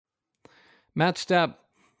Matt Stepp,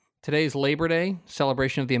 today's Labor Day,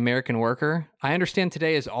 celebration of the American worker. I understand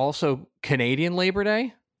today is also Canadian Labor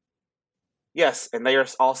Day. Yes, and they are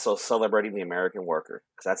also celebrating the American worker,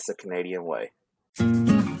 because that's the Canadian way.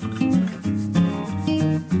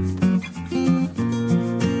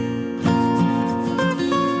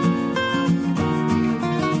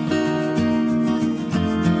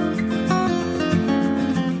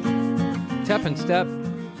 Tep and Step,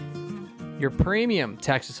 your premium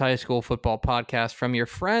Texas high school football podcast from your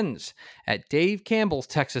friends at Dave Campbell's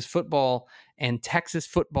Texas Football and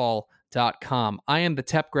TexasFootball.com. I am the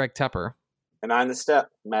Tep, Greg Tepper. And I'm the Step,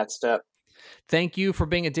 Matt Stepp. Thank you for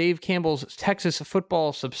being a Dave Campbell's Texas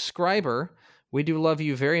Football subscriber. We do love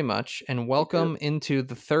you very much, and welcome into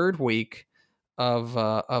the third week of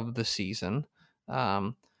the season.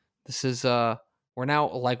 This is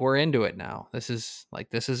we're into it now. This is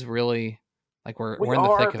really like we're in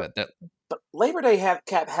the thick of it. But Labor Day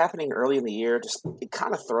kept happening early in the year. It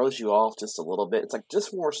kind of throws you off just a little bit. It's like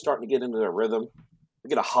just when we're starting to get into the rhythm, we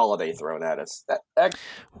get a holiday thrown at us. That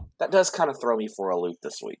does kind of throw me for a loop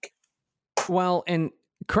this week. Well, and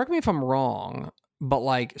correct me if I'm wrong, but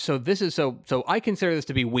this is so I consider this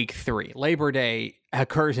to be week 3. Labor Day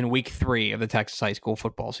occurs in week 3 of the Texas high school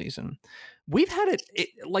football season. We've had it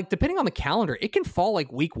depending on the calendar, it can fall like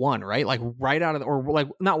week 1, right? Like right out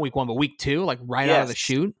of not week 1, but week 2, like right out of the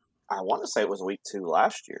chute. I want to say it was week 2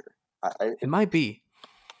 last year. It might be.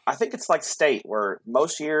 I think it's like state, where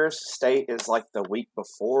most years state is like the week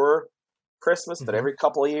before Christmas, but every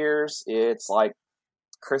couple of years it's like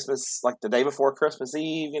Christmas, like the day before Christmas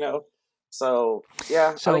Eve, So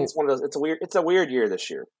yeah, I think it's one of those. It's a weird year this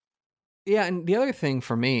year. Yeah, and the other thing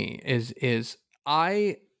for me is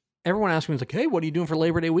everyone asks me, it's like, hey, what are you doing for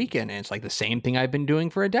Labor Day weekend? And it's like the same thing I've been doing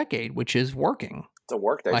for a decade, which is working. It's a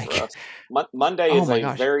work day for us. Monday is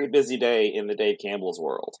a very busy day in the Dave Campbell's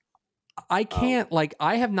world. I can't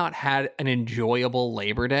I have not had an enjoyable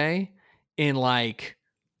Labor Day in a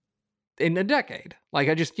decade.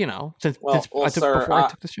 I just, before I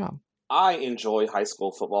took this job. I enjoy high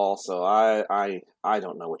school football, so I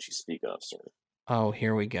don't know what you speak of, sir. Oh,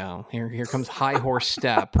 here we go. Here comes High Horse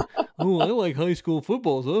Step. Oh, I like high school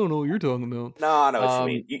football, so I don't know what you're talking about. No, I know what you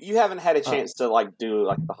mean. You haven't had a chance to do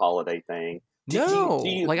the holiday thing.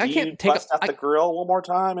 I can't take bust out the grill one more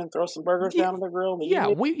time and throw some burgers down on the grill.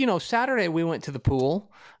 Saturday we went to the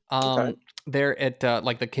pool. There at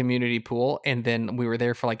the community pool, and then we were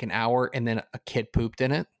there for an hour, and then a kid pooped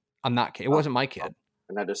in it. I'm not kidding. It wasn't my kid.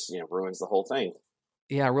 And that just ruins the whole thing.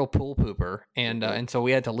 Yeah, real pool pooper, and so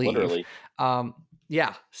we had to leave. Literally.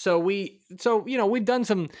 So we've done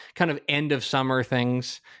some kind of end of summer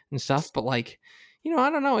things and stuff, but I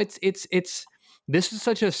don't know. It's this is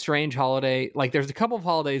such a strange holiday. There's a couple of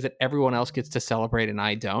holidays that everyone else gets to celebrate and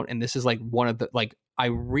I don't, and this is one of the I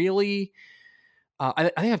really.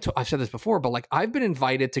 I think I've said this before, but I've been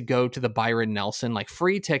invited to go to the Byron Nelson,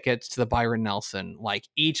 free tickets to the Byron Nelson,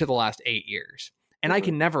 each of the last 8 years. And I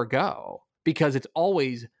can never go because it's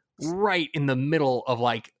always right in the middle of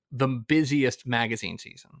the busiest magazine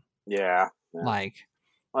season. Yeah. Well,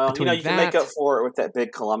 you can make up for it with that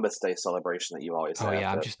big Columbus Day celebration that you always have. Oh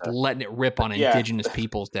yeah, I'm just letting it rip on Indigenous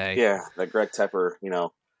Peoples Day. Yeah, the Greg Tepper, Yeah.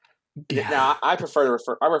 Now I refer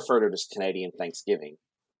to it as Canadian Thanksgiving.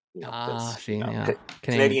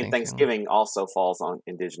 Canadian Thanksgiving also falls on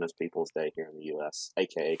Indigenous Peoples Day here in the U.S.,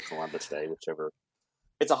 aka Columbus Day, whichever.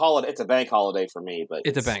 It's a holiday. It's a bank holiday for me, but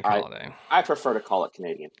it's a bank holiday. I prefer to call it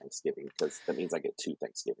Canadian Thanksgiving because that means I get 2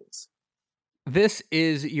 Thanksgivings. This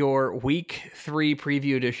is your Week 3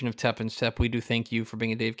 preview edition of Tep and Step. We do thank you for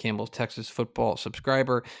being a Dave Campbell's Texas Football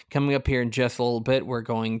subscriber. Coming up here in just a little bit, we're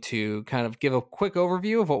going to kind of give a quick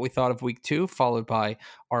overview of what we thought of Week 2, followed by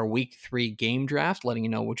our Week 3 game draft, letting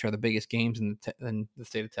you know which are the biggest games in the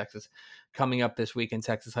state of Texas coming up this week in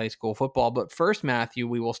Texas high school football. But first, Matthew,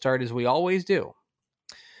 we will start as we always do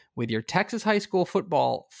with your Texas high school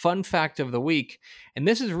football fun fact of the week. And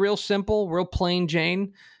this is real simple, real plain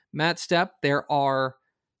Jane. Matt Stepp, there are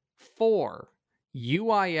 4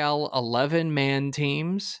 UIL 11-man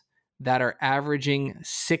teams that are averaging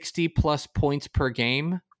 60-plus points per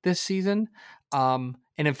game this season. And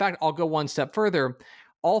in fact, I'll go one step further.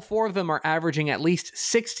 All 4 of them are averaging at least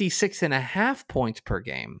 66.5 points per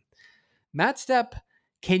game. Matt Stepp,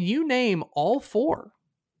 can you name all 4?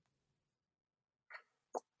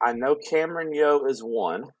 I know Cameron Yo is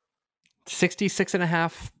 1.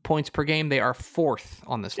 66.5 points per game. They are 4th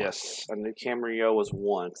on this list. Yes, I knew Cameron Yo was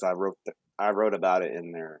 1 because I wrote about it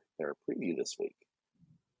in their preview this week.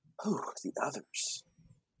 Who the others?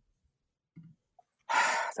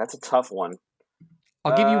 That's a tough one.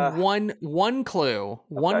 I'll give you one clue.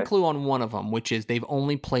 One Okay. clue on one of them, which is they've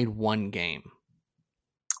only played one game.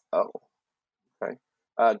 Oh, okay.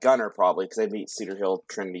 Gunner probably because they beat Cedar Hill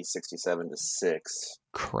Trinity 67-6.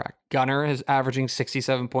 Correct. Gunner is averaging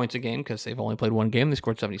 67 points a game because they've only played one game. They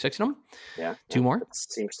scored 76 in them. Yeah. Two more. That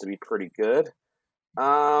seems to be pretty good.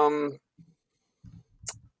 Man,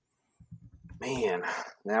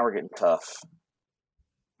 now we're getting tough.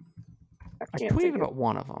 I tweeted about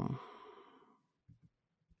one of them.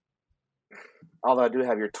 Although I do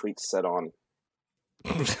have your tweets set on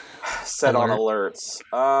alerts.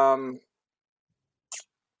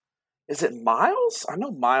 Is it Miles? I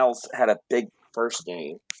know Miles had a big first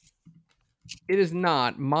game. It is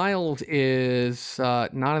not. Miles is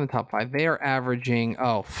not in the top 5. They are averaging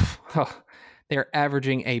they're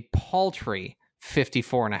averaging a paltry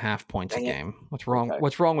 54.5 points a game. What's wrong? Okay.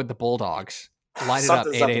 What's wrong with the Bulldogs? Light it up,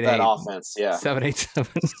 888. That offense, yeah.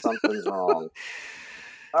 787. Something's wrong.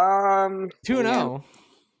 2-0.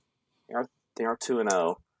 They are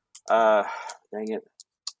 2-0. Dang it.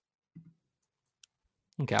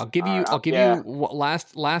 Okay, I'll give you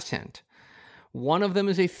last hint. One of them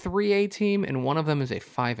is a 3A team, and one of them is a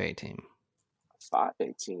 5A team.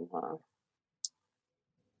 5A team, huh?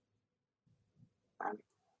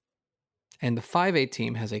 And the 5A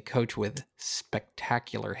team has a coach with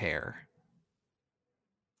spectacular hair.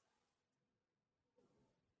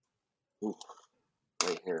 Ooh,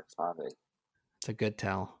 right here, 5A. It's a good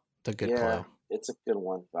tell. It's a good clue. It's a good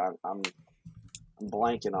one. I'm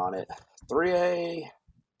blanking on it. 3A.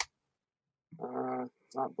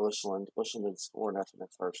 Not Bushland. Bushland didn't score enough in the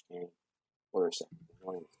first game. Or their second,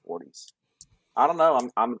 only in the 40s. I don't know.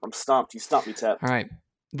 I'm stumped. You stumped me, Tep. All right.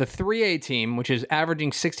 The 3A team, which is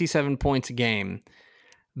averaging 67 points a game,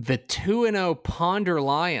 the 2-0 Ponder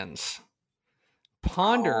Lions.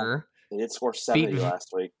 Ponder. They did score 70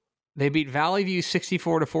 last week. They beat Valley View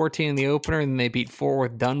 64-14 in the opener, and then they beat Fort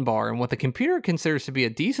Worth Dunbar, and what the computer considers to be a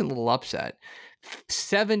decent little upset,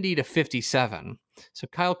 70-57. So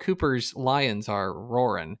Kyle Cooper's Lions are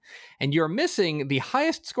roaring. And you're missing the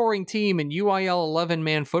highest scoring team in UIL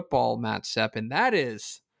 11-man football, Matt Sepp, and that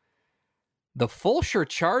is the Fulshire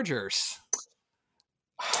Chargers.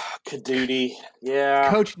 Caduti, yeah.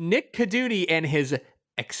 Coach Nick Caduti and his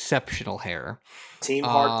exceptional hair. Team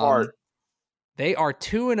hard part. They are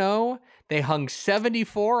 2-0. They hung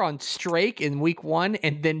 74 on Strake in week 1,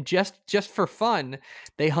 and then just for fun,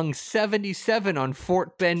 they hung 77 on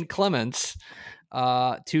Fort Bend Clements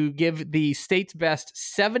to give the state's best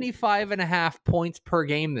 75.5 points per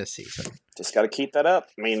game this season. Just got to keep that up.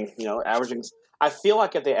 I mean, averaging. I feel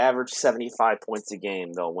like if they average 75 points a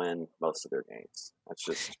game, they'll win most of their games. That's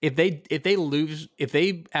just if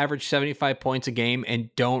they average 75 points a game and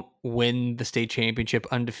don't win the state championship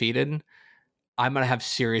undefeated, I'm going to have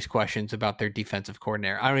serious questions about their defensive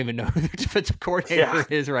coordinator. I don't even know who their defensive coordinator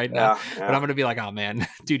is right now, but I'm going to be like, oh man,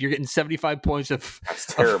 dude, you're getting 75 points of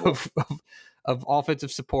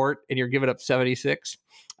offensive support and you're giving up 76.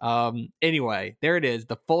 Anyway, there it is.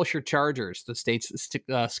 The Fulshire Chargers, the state's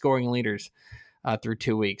scoring leaders through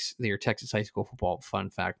 2 weeks. Your Texas high school football fun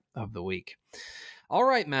fact of the week. All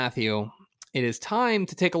right, Matthew, it is time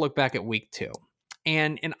to take a look back at week 2.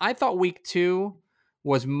 And I thought week 2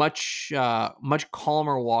 was much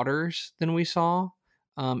calmer waters than we saw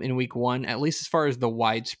in week 1, at least as far as the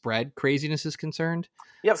widespread craziness is concerned.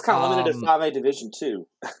 Yeah, it was kind of limited to 5A Division 2.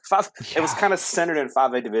 It was kind of centered in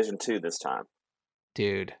 5A Division 2 this time.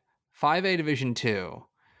 Dude, 5A Division 2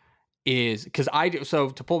 is because so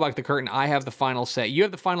to pull back the curtain, I have the final say. You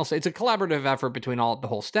have the final say. It's a collaborative effort between the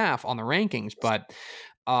whole staff on the rankings, but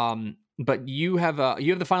you have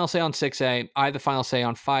the final say on 6A. I have the final say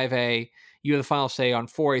on 5A. You have the final say on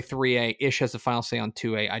 4A, 3A. Ish has the final say on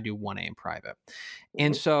 2A. I do 1A in private. Mm-hmm.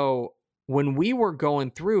 And so when we were going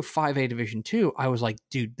through 5A Division 2, I was like,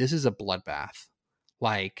 dude, this is a bloodbath.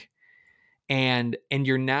 And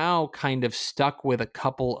you're now kind of stuck with a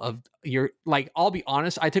couple of I'll be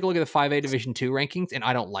honest, I took a look at the 5A Division 2 rankings and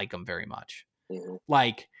I don't like them very much.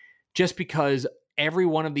 Mm-hmm. Just because every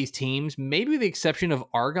one of these teams, maybe with the exception of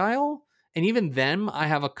Argyle, and even them, I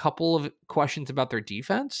have a couple of questions about their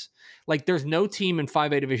defense. There's no team in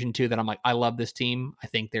 5A Division 2 that I'm like, I love this team. I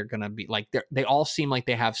think they're going to be they all seem like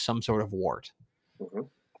they have some sort of wart. Mm-hmm.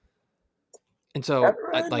 And so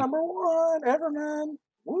number 1, Everman.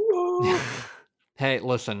 Woo! Hey,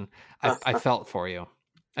 listen, I felt for you.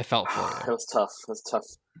 I felt for you. It was tough.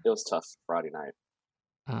 It was tough Friday night.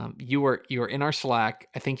 You were in our Slack.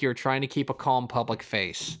 I think you were trying to keep a calm public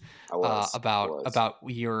face about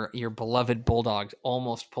your beloved Bulldogs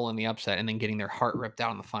almost pulling the upset and then getting their heart ripped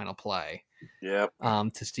out in the final play. Yep.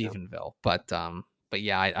 To Stephenville, but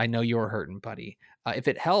yeah, I know you were hurting, buddy. If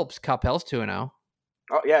it helps, Coppell's 2-0.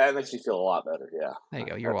 Oh yeah, that makes me feel a lot better. Yeah, There you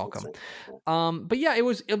go. You're welcome. Yeah. But yeah, it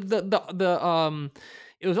was it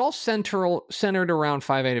was all centered around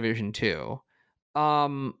 5A Division 2.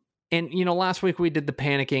 And last week we did the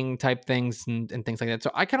panicking type things and things like that.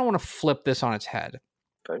 So I kind of want to flip this on its head.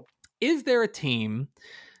 Okay. Is there a team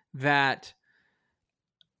that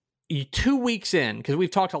 2 weeks in, because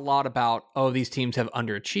we've talked a lot about, these teams have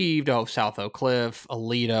underachieved. South Oak Cliff,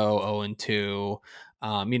 Aledo,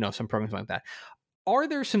 0-2, some programs like that. Are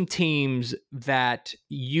there some teams that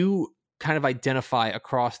you kind of identify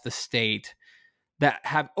across the state that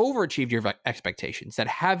have overachieved your expectations, that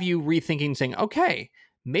have you rethinking, saying, okay,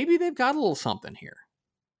 maybe they've got a little something here?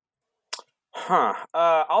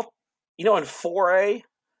 In 4A,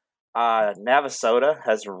 Navasota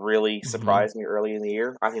has really surprised me early in the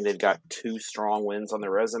year. I think they've got 2 strong wins on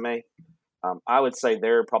their resume. I would say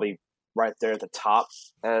they're probably right there at the top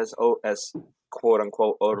as quote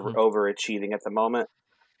unquote overachieving at the moment.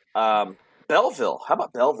 Belleville, how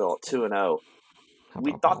about Belleville at 2-0?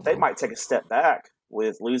 We thought they might take a step back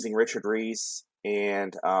with losing Richard Reese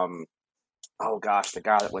and the guy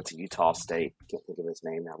that went to Utah State. Can't think of his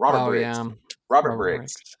name now. Robert Briggs. Yeah. Robert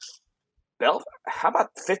Briggs. How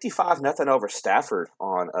about 55-0 over Stafford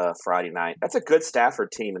on Friday night? That's a good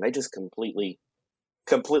Stafford team, and they just completely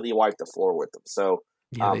wiped the floor with them. So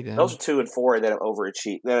those are 2 and 4 that have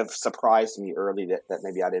overachieved, that have surprised me early that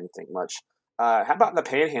maybe I didn't think much. How about the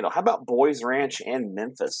Panhandle? How about Boys Ranch and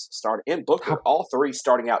Memphis in Booker? All 3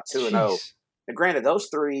 starting out 2-0. And granted, those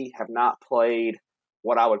 3 have not played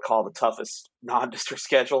what I would call the toughest non-district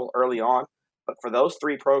schedule early on. But for those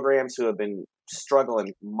 3 programs who have been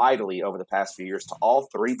struggling mightily over the past few years to all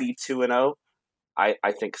 3 be 2-0, I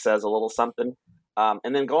think says a little something.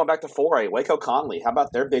 And then going back to 4A, Waco Conley. How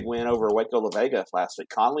about their big win over Waco La Vega last week?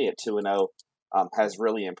 Conley at 2-0 has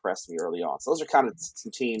really impressed me early on. So those are kind of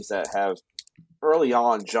some teams that have early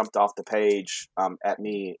on jumped off the page at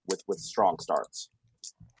me with strong starts.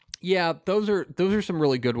 Yeah, those are some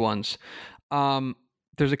really good ones.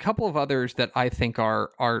 There's a couple of others that I think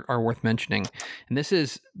are worth mentioning, and this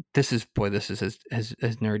is as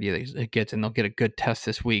nerdy as it gets, and they'll get a good test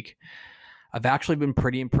this week. I've actually been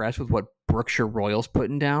pretty impressed with what Brookshire Royals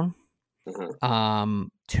putting down.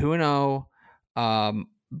 2-0, a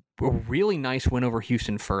really nice win over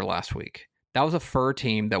Houston Fur last week. That was a Fur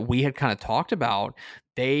team that we had kind of talked about.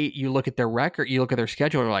 You look at their record, you look at their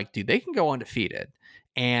schedule, you're like, dude, they can go undefeated.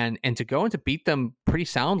 And to go and to beat them pretty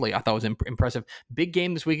soundly, I thought was impressive. Big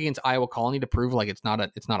game this week against Iowa Colony to prove like it's not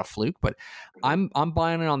a fluke. But I'm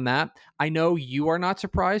buying in on that. I know you are not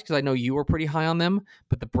surprised because I know you were pretty high on them.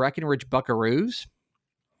 But the Breckenridge Buckaroos,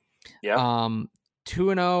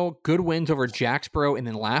 2-0, good wins over Jacksboro, and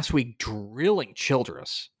then last week drilling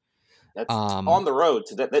Childress. That's on the road.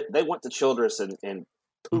 They went to Childress and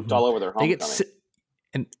pooped all over their homecoming.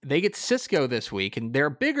 They get Cisco this week, and they're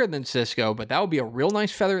bigger than Cisco, but that would be a real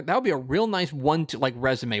nice feather. That would be a real nice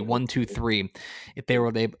resume 1, 2, 3 if they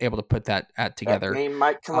were able to put that together. That game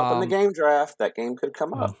might come up in the game draft. That game could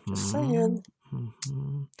come up. Just saying.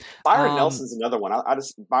 Byron Nelson's another one.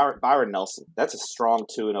 Byron Nelson. That's a strong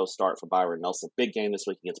 2-0 start for Byron Nelson. Big game this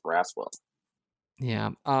week against Braswell.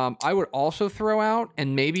 Yeah. I would also throw out,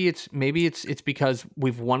 and maybe it's because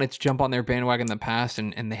we've wanted to jump on their bandwagon in the past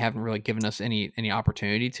and they haven't really given us any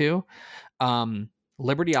opportunity to.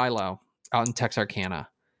 Liberty Ilo out in Texarkana.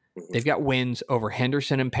 They've got wins over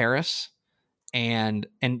Henderson and Paris. And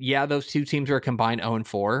yeah, those 2 teams are a combined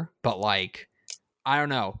 0-4, but I don't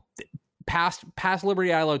know. Past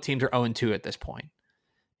Liberty Ilo teams are 0-2 at this point.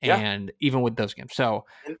 And even with those games. So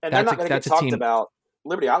and they're not going to get talked about.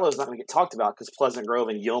 Liberty Ilo is not going to get talked about because Pleasant Grove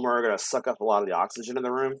and Yilmer are going to suck up a lot of the oxygen in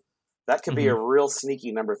the room. That could be a real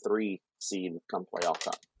sneaky number 3 seed come playoff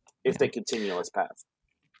time if they continue on this path.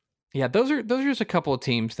 Yeah, those are just a couple of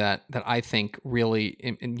teams that I think really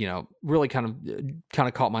really kind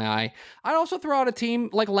of caught my eye. I'd also throw out a team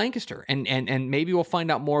like Lancaster, and maybe we'll find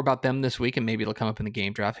out more about them this week, and maybe it'll come up in the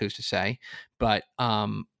game draft. Who's to say? But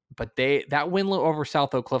that win over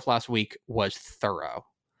South Oak Cliff last week was thorough.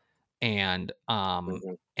 And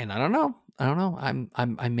and I don't know.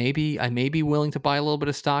 I may be willing to buy a little bit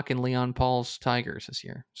of stock in Leon Paul's Tigers this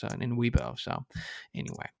year. So in Weibo. So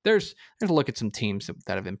anyway, there's a look at some teams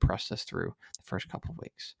that have impressed us through the first couple of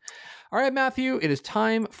weeks. All right, Matthew, it is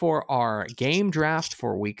time for our game draft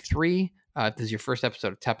for week 3. If this is your first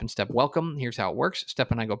episode of Tep and Step, welcome. Here's how it works.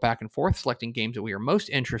 Step and I go back and forth, selecting games that we are most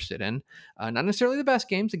interested in. Not necessarily the best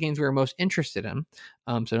games, the games we are most interested in.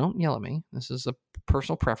 So don't yell at me. This is a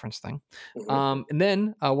personal preference thing. And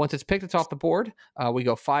then once it's picked, it's off the board. We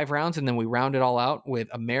go 5 rounds, and then we round it all out with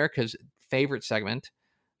America's favorite segment,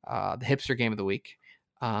 the hipster game of the week.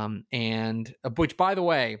 And which, by the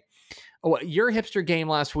way, your hipster game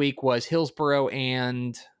last week was Hillsborough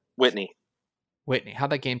and Whitney.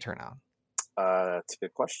 How'd that game turn out? That's a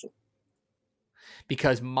good question.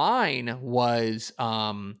 Because mine was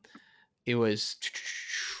it was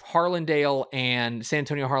Harlandale and San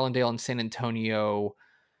Antonio Harlandale and San Antonio.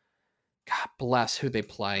 God bless who they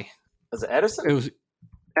play. Was it Edison? It was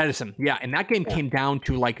Edison. Yeah. And that game came down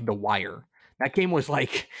to like the wire. That game was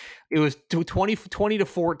like, it was 20 to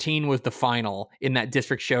 14 was the final in that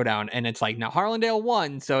district showdown. And it's like, now Harlandale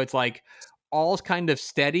won. So it's like all's kind of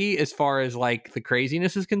steady as far as like the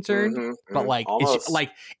craziness is concerned. But like, it's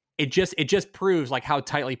like, it just proves like how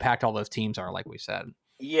tightly packed all those teams are, like we said.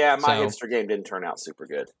 Yeah. My hipster game didn't turn out super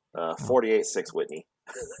good. 48-6 Whitney.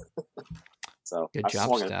 So good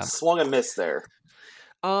job, swung a miss there.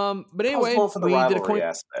 But anyway, we did a coin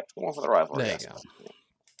aspect. Going for the rivalry aspect. Yeah.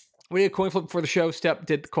 We did a coin flip for the show. Stepp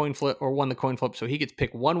did the coin flip or won the coin flip, so he gets to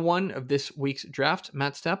pick 1-1 of this week's draft.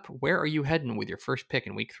 Matt Stepp, where are you heading with your first pick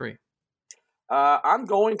in week 3? I'm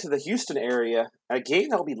going to the Houston area. A game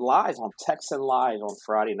that will be live on Texan Live on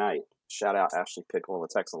Friday night. Shout out Ashley Pickle and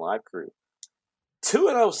the Texan Live crew.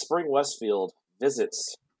 2-0 Spring Westfield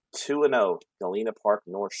visits 2-0 Galena Park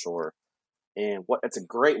North Shore. And it's a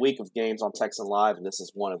great week of games on Texan Live, and this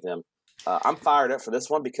is one of them. I'm fired up for this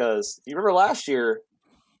one because if you remember last year,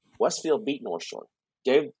 Westfield beat North Shore.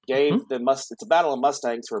 It's a battle of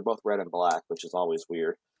Mustangs who are both red and black, which is always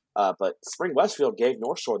weird. But Spring Westfield gave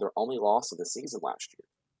North Shore their only loss of the season last year.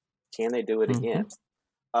 Can they do it again?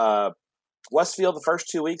 Westfield, the first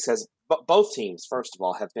 2 weeks, has both teams, first of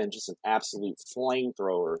all, have been just an absolute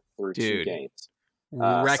flamethrower through 2 games.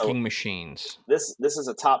 Wrecking machines. This is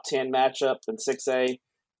a top 10 matchup in 6A. I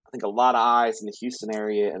think a lot of eyes in the Houston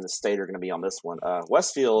area and the state are going to be on this one.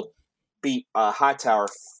 Westfield beat Hightower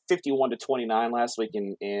 51-29 last week,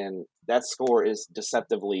 and that score is does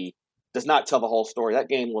not tell the whole story. That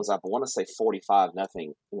game was up, I want to say 45-0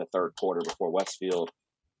 in the third quarter before Westfield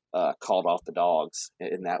called off the dogs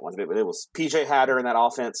in that one. But it was PJ Hatter in that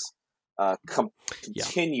offense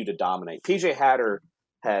continue to dominate. PJ Hatter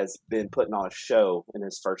has been putting on a show in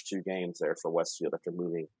his first 2 games there for Westfield after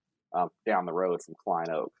moving down the road from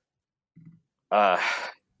Klein Oak.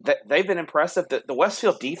 They've been impressive. The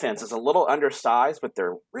Westfield defense is a little undersized, but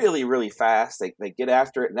they're really, really fast. They get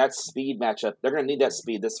after it, and that speed matchup, they're going to need that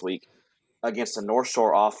speed this week against a North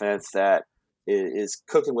Shore offense that is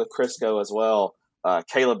cooking with Crisco as well.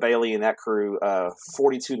 Caleb Bailey and that crew,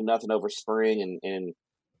 42-0 over Spring, and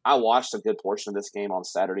I watched a good portion of this game on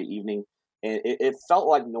Saturday evening, and it felt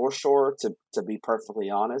like North Shore, to be perfectly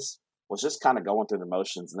honest, was just kind of going through the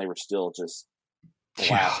motions, and they were still just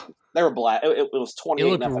blasting. They were black. It was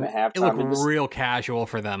 28-0 at halftime. It looked real casual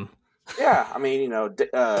for them. Yeah, I mean,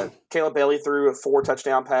 Caleb Bailey threw 4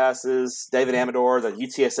 touchdown passes. David Amador, the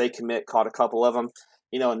UTSA commit, caught a couple of them.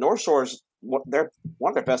 North Shore's one of their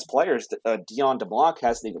best players. Dion DeBlanc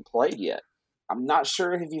hasn't even played yet. I'm not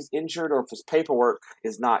sure if he's injured or if his paperwork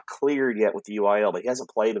is not cleared yet with the UIL, but he hasn't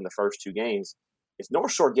played in the first 2 games. If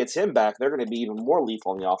North Shore gets him back, they're going to be even more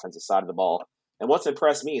lethal on the offensive side of the ball. And what's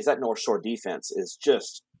impressed me is that North Shore defense is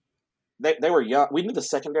just they were young. We knew the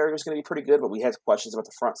secondary was going to be pretty good, but we had questions about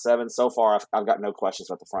the front 7. So far, I've got no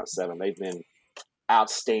questions about the front 7. They've been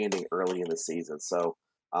outstanding early in the season. So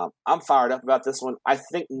I'm fired up about this one. I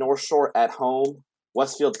think North Shore at home,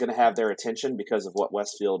 Westfield's going to have their attention because of what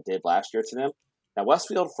Westfield did last year to them. Now,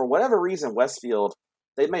 Westfield, for whatever reason,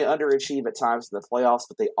 they may underachieve at times in the playoffs,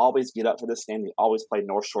 but they always get up for this game. They always play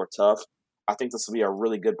North Shore tough. I think this will be a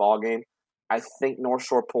really good ball game. I think North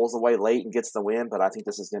Shore pulls away late and gets the win, but I think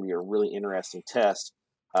this is going to be a really interesting test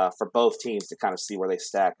for both teams to kind of see where they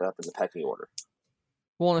stack up in the pecking order.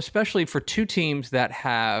 Well, and especially for 2 teams that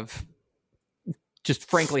have just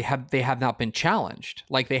frankly have not been challenged.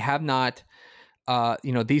 Like they have not,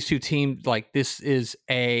 these 2 teams, like these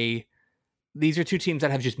are 2 teams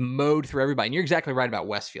that have just mowed through everybody. And you're exactly right about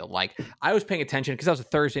Westfield. Like I was paying attention because that was a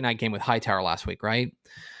Thursday night game with Hightower last week, right?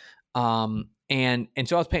 And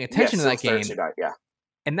so I was paying attention to that game. Thursday night, yeah.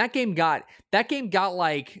 And that game got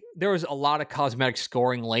like there was a lot of cosmetic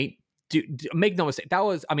scoring late. Make no mistake. That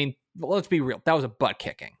was, let's be real. That was a butt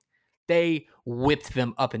kicking. They whipped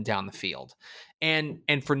them up and down the field. And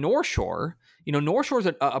for North Shore, North Shore's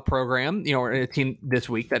a program, or a team this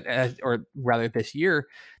week this year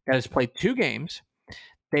that has played 2 games.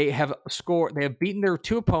 They have beaten their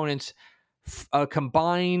 2 opponents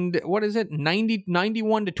combined,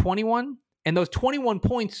 91-21? And those 21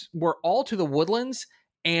 points were all to the Woodlands,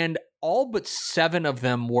 and all but 7 of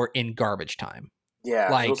them were in garbage time. Yeah,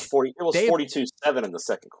 it was 42-7 in the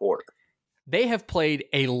second quarter. They have played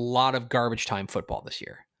a lot of garbage time football this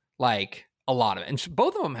year. like a lot of it, and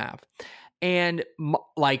both of them have. And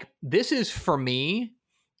like this is for me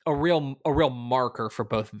a real marker for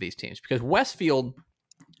both of these teams because Westfield.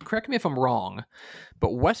 Correct me if I'm wrong,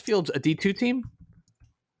 but Westfield's a D2 team.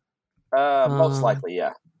 Most likely,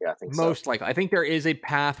 yeah. Yeah, I think most likely. I think there is a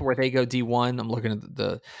path where they go D1. I'm looking at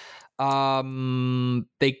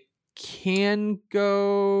they can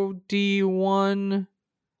go D1,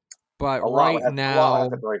 but right now a lot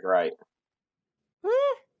have to break right.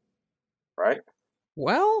 Right?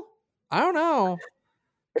 Well, I don't know.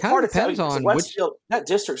 It's hard to tell. Westfield, that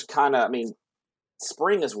district's kind of. I mean,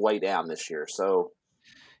 spring is way down this year, so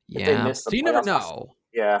if they miss the playoffs, you never know.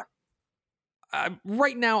 Yeah.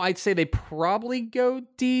 Right now, I'd say they probably go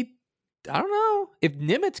D. I don't know if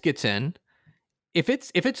Nimitz gets in. If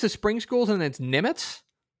it's the spring schools and it's Nimitz,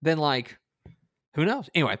 then like who knows?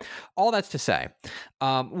 Anyway, all that's to say,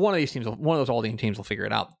 one of those Aldine teams will figure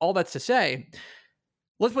it out. All that's to say,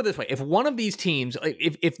 let's put it this way: if one of these teams,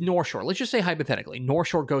 if North Shore, let's just say hypothetically, North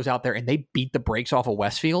Shore goes out there and they beat the brakes off of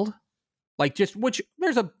Westfield, like which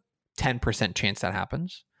there's a 10% chance that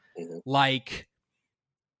happens. Mm-hmm. Like,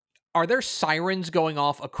 are there sirens going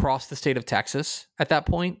off across the state of Texas at that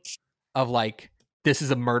point of like, this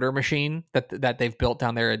is a murder machine that they've built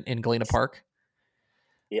down there in Galena Park?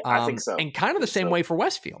 Yeah, I think so. And kind of the same way for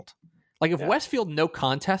Westfield. Like if Westfield no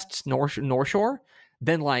contests North Shore,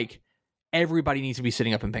 then like everybody needs to be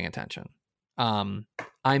sitting up and paying attention. I'm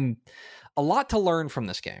a lot to learn from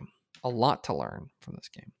this game.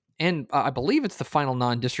 And I believe it's the final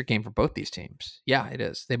non-district game for both these teams. Yeah, it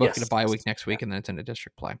is. They both get a bye week next week, and then it's in a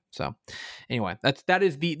district play. So, anyway,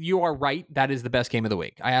 you are right. That is the best game of the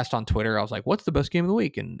week. I asked on Twitter. I was like, "What's the best game of the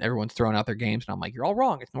week?" And everyone's throwing out their games, and I'm like, "You're all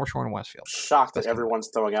wrong. It's North Shore and Westfield." Shocked that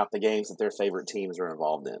everyone's throwing out the games that their favorite teams are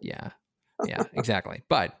involved in. Yeah, exactly.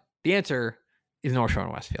 But the answer is North Shore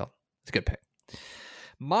and Westfield. It's a good pick.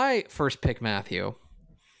 My first pick, Matthew.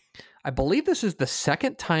 I believe this is the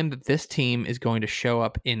second time that this team is going to show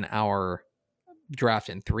up in our draft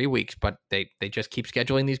in 3 weeks, but they just keep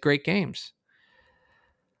scheduling these great games.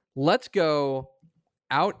 Let's go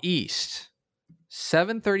out east,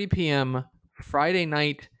 7:30 p.m. Friday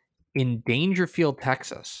night in Dangerfield,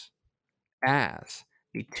 Texas, as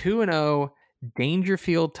the 2-0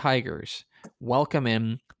 Dangerfield Tigers welcome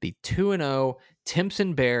in the 2-0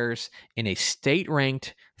 Timpson Bears in a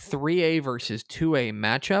state-ranked 3A versus 2A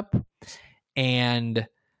matchup. And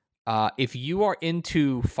if you are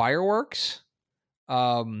into fireworks,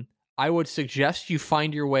 I would suggest you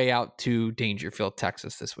find your way out to Dangerfield,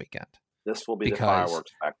 Texas this weekend. This will be the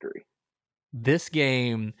fireworks factory. This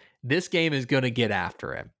game is going to get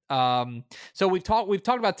after it. So we've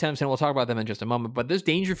talked about Timpson. We'll talk about them in just a moment. But this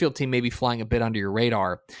Dangerfield team may be flying a bit under your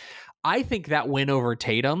radar. I think that win over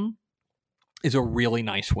Tatum is a really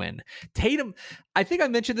nice win. Tatum, I think I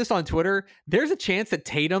mentioned this on Twitter. There's a chance that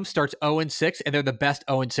Tatum starts 0-6 and they're the best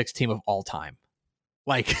 0-6 team of all time.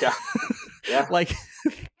 Like, yeah. Like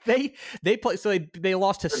they play. So they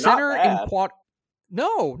lost to center in quad.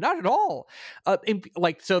 No, not at all.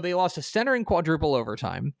 So they lost to center in quadruple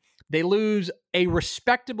overtime. They lose a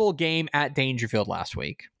respectable game at Dangerfield last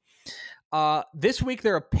week. This week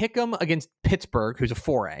they're a pick'em against Pittsburgh, who's a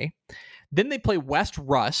 4A. Then they play West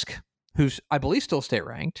Rusk, who's I believe still state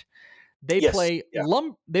ranked. They play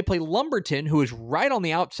Lumberton, who is right on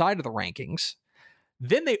the outside of the rankings.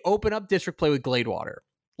 Then they open up district play with Gladewater.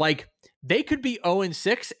 Like they could be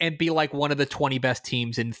 0-6 and be like one of the 20 best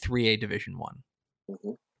teams in 3A Division 1.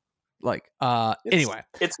 Mm-hmm. Like anyway,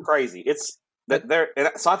 it's crazy. It's that there.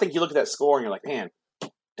 So I think you look at that score and you're like, man,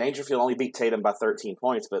 Dangerfield only beat Tatum by 13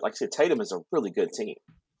 points, but like I said, Tatum is a really good team,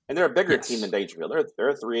 and they're a bigger team than Dangerfield. They're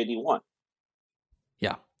a 381.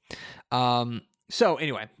 Yeah. So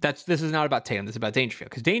anyway, this is not about Tatum. This is about Dangerfield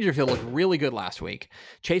because Dangerfield looked really good last week.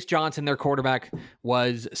 Chase Johnson, their quarterback,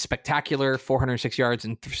 was spectacular, 406 yards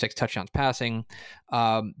and 6 touchdowns passing.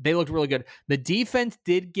 They looked really good. The defense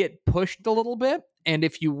did get pushed a little bit. And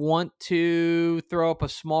if you want to throw up a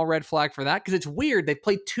small red flag for that, because it's weird, they've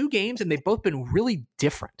played 2 games and they've both been really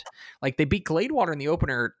different. Like they beat Gladewater in the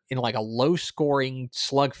opener in like a low scoring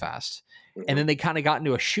slugfest. Mm-hmm. And then they kind of got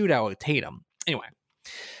into a shootout with Tatum. Anyway.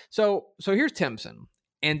 So here's Timpson,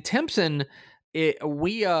 and Timpson,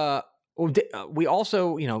 we also,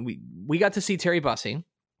 we got to see Terry Bussey,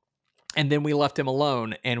 and then we left him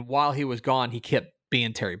alone. And while he was gone, he kept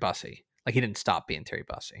being Terry Bussey. Like he didn't stop being Terry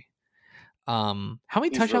Bussey. How many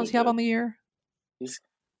touchdowns really do you have on the year?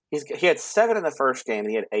 He had 7 in the first game, and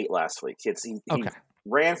he had 8 last week. He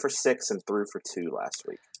ran for 6 and threw for 2 last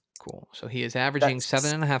week. Cool. So he is averaging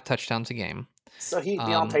 7.5 touchdowns a game. So he'd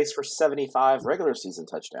be on pace for 75 regular season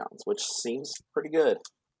touchdowns, which seems pretty good.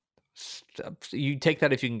 You take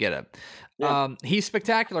that if you can get it. Yeah. He's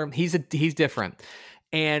spectacular. He's different.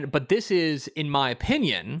 But this is, in my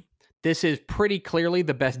opinion, this is pretty clearly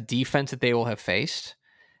the best defense that they will have faced.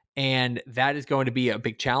 And that is going to be a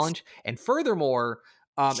big challenge. And furthermore,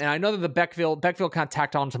 and I know that the Beckville kind of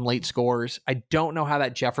tacked on some late scores. I don't know how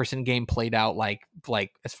that Jefferson game played out, like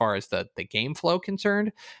as far as the game flow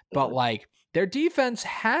concerned, but like their defense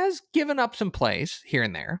has given up some plays here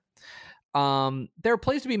and there. There are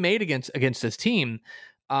plays to be made against this team.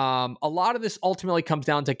 A lot of this ultimately comes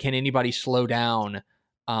down to can anybody slow down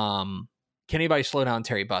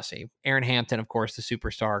Terry Bussey? Aaron Hampton, of course, the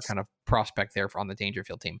superstar kind of prospect there on the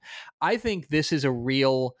Dangerfield team. I think this is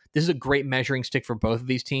a great measuring stick for both of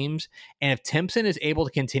these teams. And if Timpson is able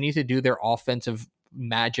to continue to do their offensive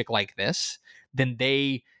magic like this, then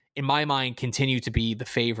they, in my mind, continue to be the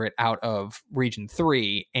favorite out of Region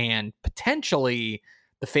 3 and potentially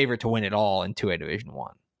the favorite to win it all in 2A Division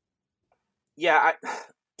 1. Yeah.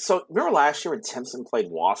 So remember last year when Timpson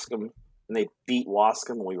played Wascom? And they beat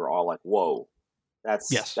Wascom, and we were all like, whoa,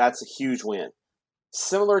 that's a huge win.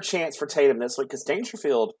 Similar chance for Tatum this week, because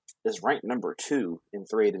Dangerfield is ranked number 2 in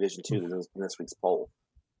 3A Division 2 in this week's poll.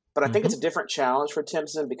 But I think it's a different challenge for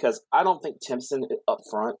Timpson, because I don't think Timpson up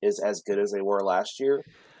front is as good as they were last year.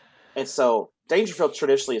 And so Dangerfield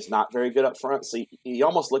traditionally is not very good up front, so you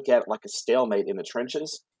almost look at it like a stalemate in the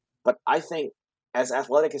trenches. But I think as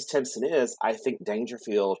athletic as Timpson is, I think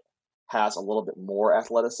Dangerfield has a little bit more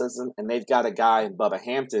athleticism, and they've got a guy in Bubba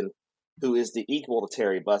Hampton who is the equal to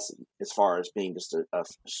Terry Bussey as far as being just a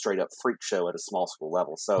straight-up freak show at a small school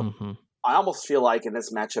level. So I almost feel like in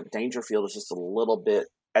this matchup, Dangerfield is just a little bit,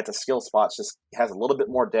 at the skill spots, just has a little bit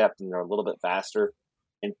more depth, and they're a little bit faster,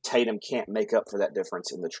 and Tatum can't make up for that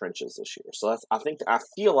difference in the trenches this year. So I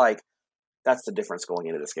feel like that's the difference going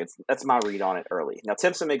into this game. That's my read on it early. Now,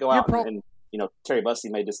 Timpson may go out and Terry Bussey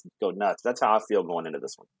may just go nuts. That's how I feel going into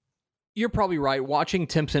this one. You're probably right. Watching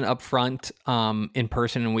Timpson up front in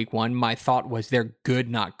person in week 1, my thought was they're good,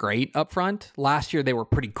 not great up front. Last year, they were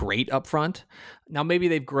pretty great up front. Now, maybe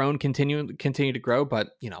they've grown, continue to grow, but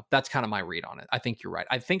that's kind of my read on it. I think you're right.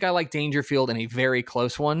 I think I like Dangerfield in a very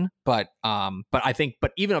close one, but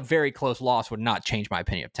even a very close loss would not change my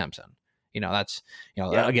opinion of Timpson.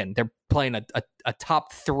 Again, they're playing a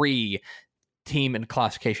top 3 team in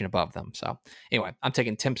classification above them. So anyway, I'm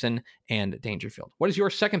taking Timpson and Dangerfield. What is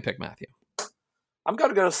your second pick, Matthew? I'm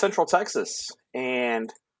going to go to Central Texas,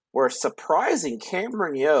 and we're surprising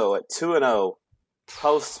Cameron Yo at 2-0,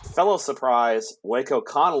 host fellow surprise Waco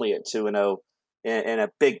Connolly at 2-0 in a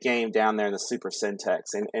big game down there in the Super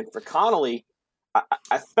Syntax. And for Connolly,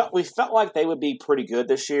 we felt like they would be pretty good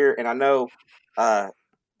this year, and I know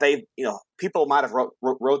people might have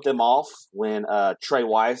wrote them off when Trey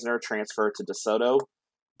Wisner transferred to DeSoto,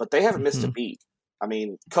 but they haven't missed a beat. I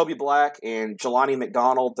mean, Kobe Black and Jelani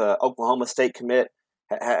McDonald, the Oklahoma State commit,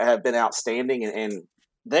 have been outstanding, and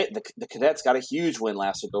the Cadets got a huge win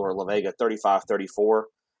last week over La Vega, 35-34,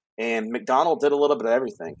 and McDonald did a little bit of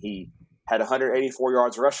everything. He had 184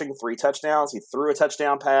 yards rushing, 3 touchdowns. He threw a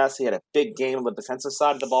touchdown pass. He had a big game on the defensive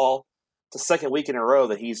side of the ball. It's the second week in a row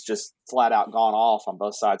that he's just flat out gone off on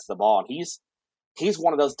both sides of the ball. And he's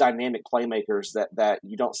one of those dynamic playmakers that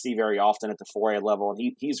you don't see very often at the 4A level.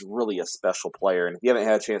 And he's really a special player. And if you haven't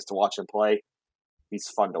had a chance to watch him play, he's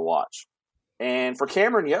fun to watch. And for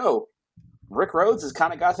Cameron Yo, Rick Rhodes has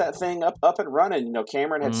kind of got that thing up and running.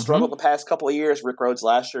 Cameron had struggled the past couple of years. Rick Rhodes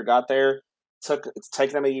last year got there. It's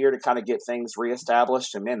taken them a year to kind of get things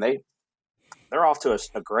reestablished. And man, they're off to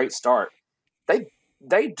a great start.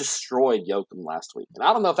 They destroyed Yoakum last week. And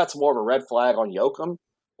I don't know if that's more of a red flag on Yoakum,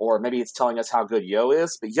 or maybe it's telling us how good Yo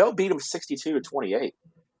is, but Yo beat him 62-28.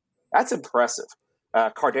 That's impressive.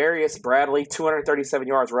 Cardarius Bradley, 237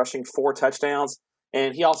 yards rushing, 4 touchdowns,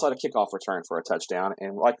 and he also had a kickoff return for a touchdown.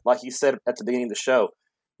 And like you said at the beginning of the show,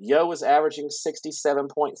 Yo was averaging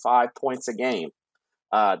 67.5 points a game.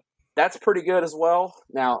 That's pretty good as well.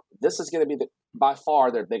 Now, this is going to be by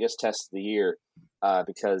far their biggest test of the year.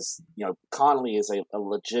 Because Connolly is a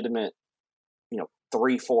legitimate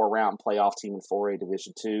 3-4 round playoff team in 4A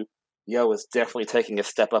Division 2. Yo is definitely taking a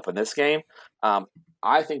step up in this game.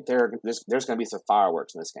 I think there's going to be some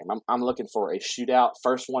fireworks in this game. I'm looking for a shootout,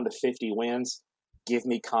 first one to 50 wins. Give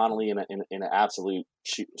me Connolly in an absolute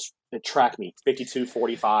track meet,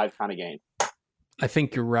 52-45 kind of game. I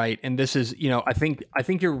think you're right, and this is I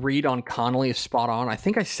think your read on Connolly is spot on. I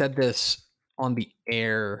think I said this on the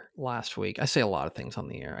air last week. I say a lot of things on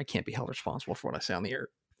the air. I can't be held responsible for what I say on the air.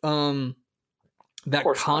 that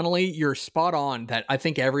Connolly, you're spot on. That I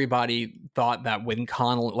think everybody thought that when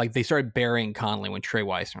Connolly, like they started burying Connolly when Trey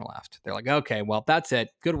Weissner left. They're like, okay, well, that's it.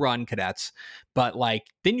 Good run, cadets. But like,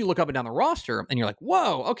 then you look up and down the roster and you're like,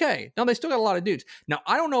 whoa, okay. Now they still got a lot of dudes. Now,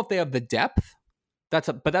 I don't know if they have the depth.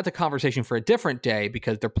 But that's a conversation for a different day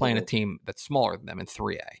because they're playing a team that's smaller than them in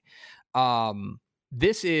 3A.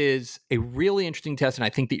 This is a really interesting test, and I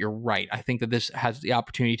think that you're right. I think that this has the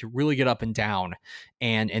opportunity to really get up and down,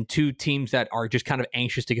 and two teams that are just kind of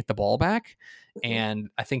anxious to get the ball back. And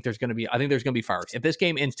I think there's going to be fireworks. If this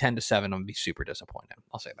game ends 10-7, I'm going to be super disappointed.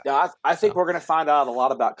 I'll say that. Yeah, I think we're going to find out a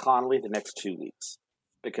lot about Connolly the next 2 weeks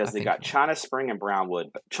because they got China Spring and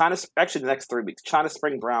Brownwood. Actually, the next 3 weeks: China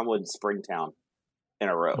Spring, Brownwood, and Springtown in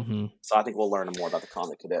a row. So I think we'll learn more about the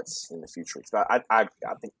Connolly cadets in the future weeks. But I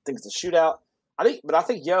think it's a shootout. I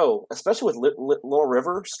think Yo, especially with Little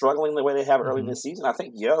River struggling the way they have early this season, I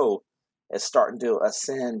think Yo is starting to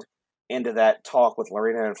ascend into that talk with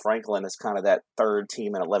Lorena and Franklin as kind of that third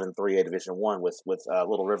team in 11-3A Division I with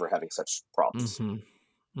Little River having such problems.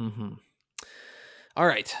 All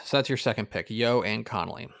right, so that's your second pick, Yo and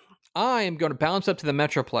Connolly. I am going to bounce up to the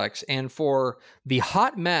Metroplex, and for the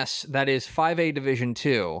hot mess that is 5A Division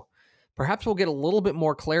II, perhaps we'll get a little bit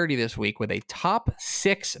more clarity this week with a top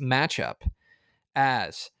 6 matchup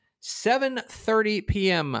as 7:30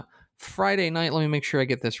 p.m. Friday night. Let me make sure I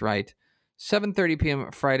get this right. 7:30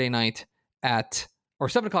 p.m. Friday night or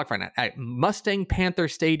 7 o'clock Friday night at Mustang Panther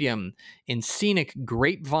Stadium in scenic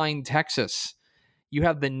Grapevine, Texas. You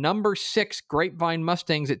have the number 6 Grapevine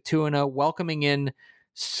Mustangs at 2-0 welcoming in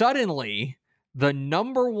suddenly the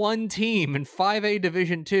number 1 team in 5A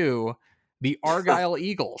Division II, the Argyle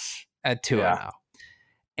Eagles at 2-0.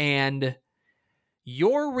 And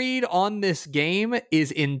your read on this game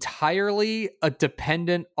is entirely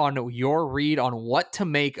dependent on your read on what to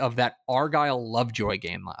make of that Argyle Lovejoy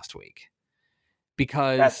game last week.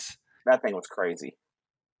 Because that thing was crazy.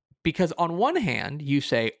 Because on one hand, you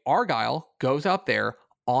say Argyle goes out there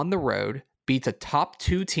on the road, beats a top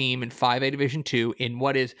 2 team in 5A Division II in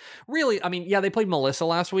what is really, I mean, yeah, they played Melissa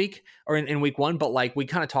last week or in week 1, but like we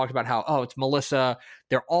kind of talked about how, it's Melissa.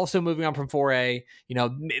 They're also moving on from 4A. You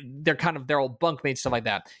know, they're all bunkmates, stuff like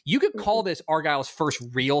that. You could call this Argyle's first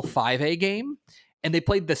real 5A game, and they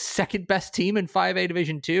played the second best team in 5A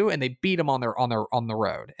Division II, and they beat them on the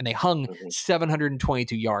road, and they hung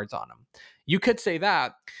 722 yards on them. You could say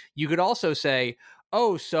that. You could also say,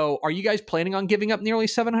 oh, so are you guys planning on giving up nearly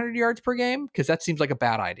 700 yards per game? Because that seems like a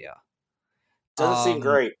bad idea. Doesn't seem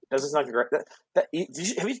great. Doesn't seem like a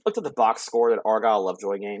great. Have you looked at the box score of that Argyle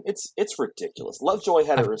Lovejoy game? It's ridiculous. Lovejoy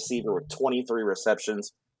had a receiver with 23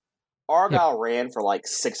 receptions. Argyle ran for like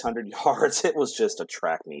 600 yards. It was just a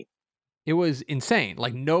track meet. It was insane.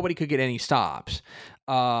 Like nobody could get any stops.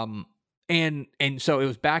 And so it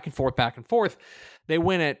was back and forth. They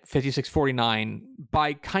win at 56-49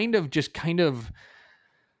 by kind of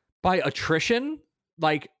by attrition.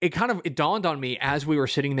 Like it dawned on me as we were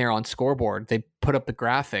sitting there on scoreboard. They put up the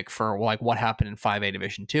graphic for like what happened in 5A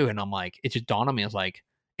Division II, and I'm like, it just dawned on me. I was like,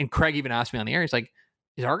 and Craig even asked me on the air. He's like,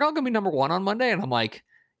 "Is Argyle gonna be number 1 on Monday?" And I'm like,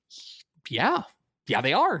 "Yeah,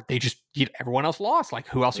 they are. They just everyone else lost. Like,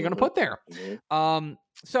 who else are you gonna put there?"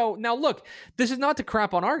 So now look, this is not to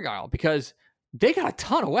crap on Argyle because they got a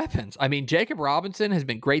ton of weapons. I mean, Jacob Robinson has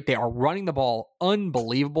been great. They are running the ball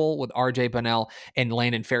unbelievable with RJ Bunnell and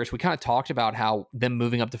Landon Ferris. We kind of talked about how them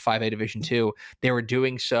moving up to 5A Division II, they were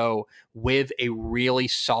doing so with a really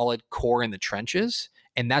solid core in the trenches,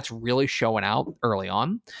 and that's really showing out early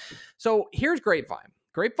on. So here's Grapevine.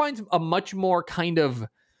 Grapevine's a much more kind of,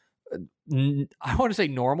 I want to say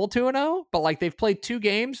normal 2-0, but like they've played 2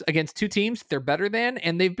 games against 2 teams they're better than,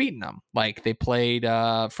 and they've beaten them. Like they played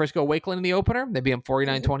Frisco Wakeland in the opener. They beat them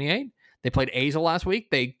 49-28. They played Azle last week.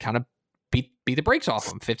 They kind of beat the brakes off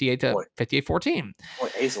them 58-14. Boy,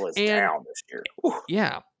 Azle is down this year. Whew.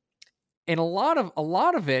 Yeah. And a lot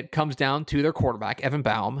of it comes down to their quarterback, Evan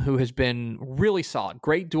Baum, who has been really solid.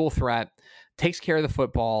 Great dual threat, takes care of the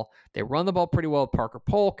football. They run the ball pretty well with Parker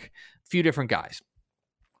Polk, a few different guys.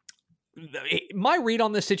 My read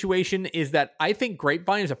on this situation is that I think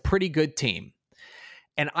Grapevine is a pretty good team.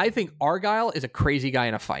 And I think Argyle is a crazy guy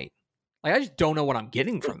in a fight. Like, I just don't know what I'm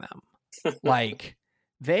getting from them. Like,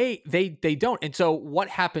 they don't. And so what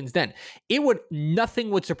happens then? Nothing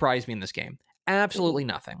would surprise me in this game. Absolutely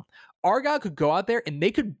nothing. Argyle could go out there and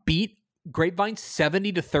they could beat Grapevine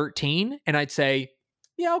 70-13. And I'd say,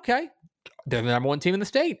 yeah, okay. They're the number 1 team in the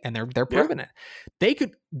state, and they're proving it. They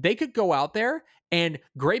could go out there and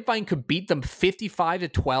Grapevine could beat them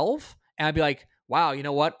 55-12, and I'd be like, wow, you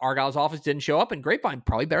know what? Argyle's offense didn't show up, and Grapevine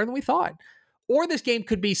probably better than we thought. Or this game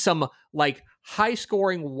could be some like high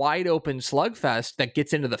scoring, wide open slugfest that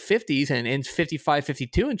gets into the 50s and ends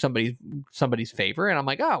 55-52 in somebody's favor. And I'm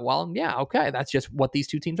like, oh, well, yeah, okay. That's just what these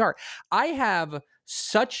two teams are. I have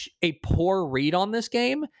such a poor read on this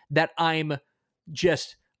game that I'm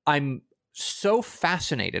so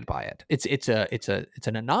fascinated by it. It's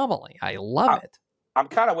an anomaly. I love it. I'm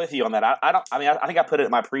kind of with you on that. I think I put it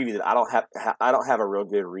in my preview that I don't have a real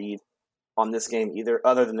good read on this game either.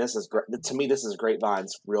 Other than to me, this is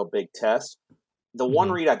Grapevine's real big test. The one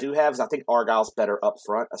read I do have is I think Argyle's better up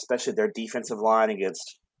front, especially their defensive line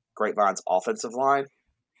against Grapevine's offensive line.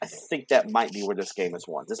 I think that might be where this game is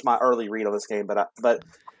won. This is my early read on this game, but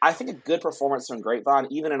I think a good performance from Grapevine,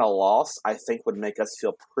 even in a loss, I think would make us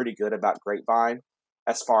feel pretty good about Grapevine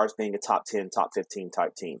as far as being a top 10, top 15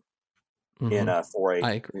 type team in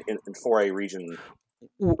 4A region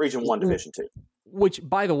 1 Division 2. Which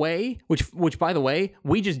by the way,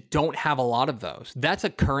 we just don't have a lot of those. That's a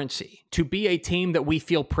currency to be a team that we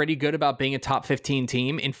feel pretty good about being a top 15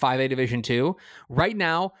 team in 5A Division 2. Right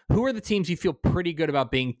now, who are the teams you feel pretty good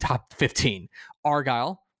about being top 15?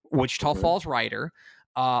 Argyle, Wichita Falls Rider.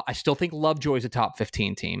 I still think Lovejoy's a top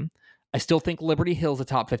 15 team. I still think Liberty Hill's a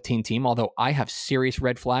top 15 team, although I have serious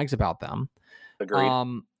red flags about them.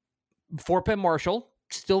 Agreed. Fort Bend Marshall,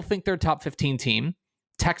 still think they're a top 15 team.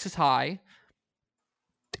 Texas High.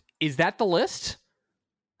 Is that the list?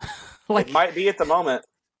 It might be at the moment.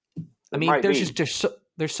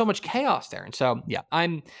 There's so much chaos there. And so, yeah,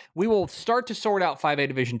 we will start to sort out 5A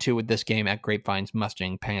Division 2 with this game at Grapevine's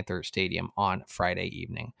Mustang Panther Stadium on Friday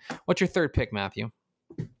evening. What's your third pick, Matthew?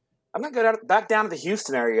 I'm going to go back down to the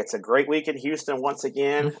Houston area. It's a great week in Houston once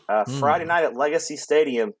again. Friday night at Legacy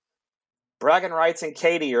Stadium. Bragging Rights and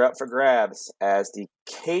Katy are up for grabs as the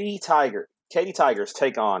Katy Tigers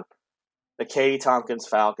take on the Katy Tompkins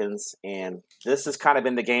Falcons. And this has kind of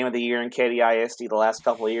been the game of the year in Katy ISD the last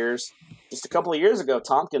couple of years. Just a couple of years ago,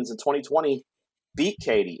 Tompkins in 2020 beat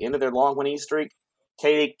Katy into their long winning streak.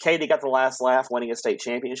 Katy got the last laugh winning a state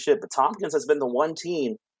championship, but Tompkins has been the one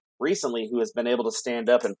team recently who has been able to stand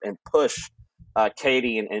up and push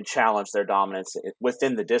Katy and challenge their dominance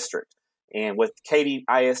within the district. And with Katy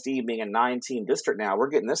ISD being a 9-team district now, we're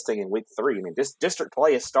getting this thing in week 3. I mean, this district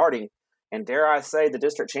play is starting, and dare I say the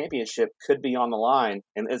district championship could be on the line,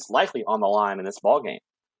 and it's likely on the line in this ballgame.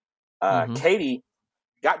 Katy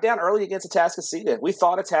got down early against Atascocita. We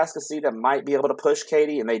thought Atascocita might be able to push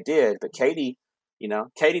Katy, and they did, but Katy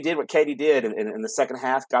did what Katy did in the second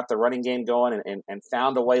half, got the running game going and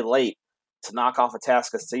found a way late to knock off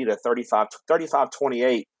Atascocita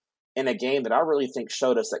 35-28 in a game that I really think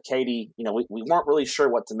showed us that Katy, we weren't really sure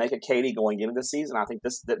what to make of Katy going into the season. I think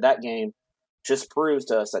that game just proves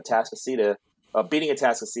to us that beating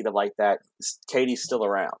Atascocita like that, Katy's still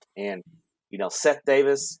around. And, Seth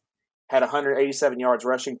Davis had 187 yards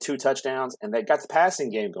rushing, 2 touchdowns, and they got the passing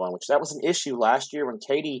game going, which that was an issue last year when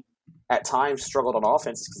Katy at times struggled on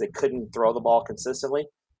offense because they couldn't throw the ball consistently.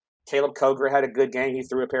 Caleb Coger had a good game. He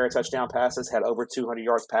threw a pair of touchdown passes, had over 200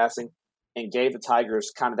 yards passing, and gave the Tigers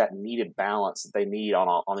kind of that needed balance that they need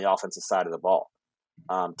on the offensive side of the ball.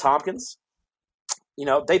 Tompkins,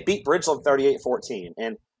 they beat Bridgeland 38-14.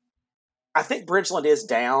 And I think Bridgeland is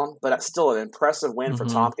down, but it's still an impressive win for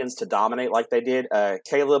Tompkins to dominate like they did.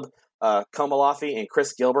 Caleb Komalafi and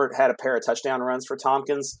Chris Gilbert had a pair of touchdown runs for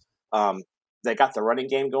Tompkins. They got the running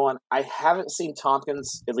game going. I haven't seen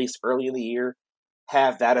Tompkins, at least early in the year,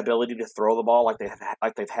 have that ability to throw the ball like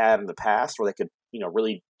they've had in the past, where they could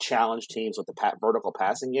really challenge teams with the vertical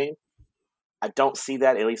passing game. I don't see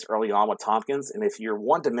that, at least early on, with Tompkins. And if you're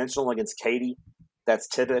one-dimensional against Katy, that's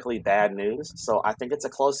typically bad news. So I think it's a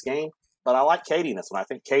close game, but I like Katy in this one. I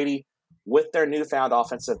think Katy, with their newfound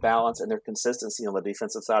offensive balance and their consistency on the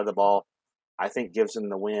defensive side of the ball, I think gives them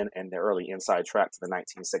the win and the early inside track to the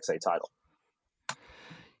 19-6A title.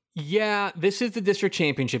 Yeah, this is the district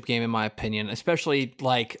championship game, in my opinion. Especially,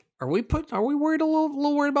 are we worried a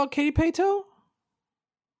little worried about Katy Paetow?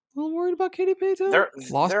 A little worried about Katy Paetow?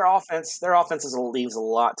 Their offense leaves a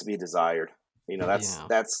lot to be desired. That's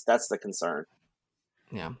the concern.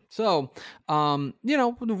 Yeah. So,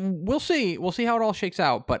 we'll see. We'll see how it all shakes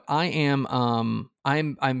out. But I am,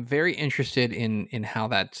 I'm very interested in how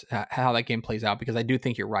that game plays out, because I do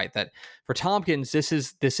think you're right that for Tompkins, this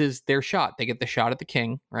is their shot. They get the shot at the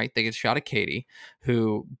King, right? They get a shot at Katy,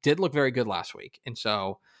 who did look very good last week, and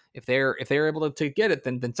so if they're able to get it,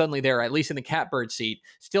 then suddenly they're at least in the catbird seat.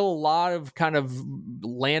 Still a lot of kind of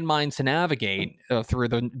landmines to navigate through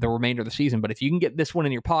the remainder of the season. But if you can get this one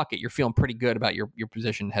in your pocket, you're feeling pretty good about your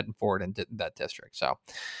position heading forward in that district. So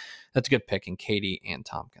that's a good pick in Katy and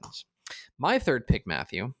Tompkins. My third pick,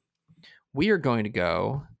 Matthew, we are going to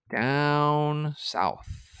go down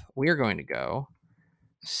south. we are going to go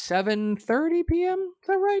 7:30 p.m. Is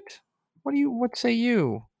that right? What say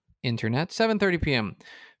you, internet? 7:30 p.m.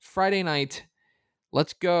 Friday night.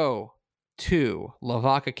 Let's go to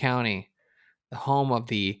Lavaca County, the home of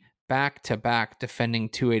the back-to-back defending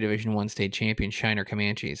 2A Division I state champion Shiner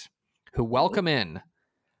Comanches, who welcome in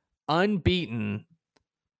unbeaten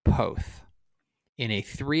Poth in a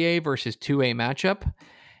 3A versus 2A matchup.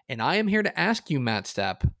 And I am here to ask you, Matt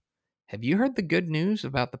Stepp, have you heard the good news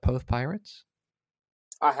about the Poth Pirates?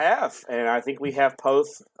 I have, and I think we have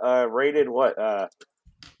Poth rated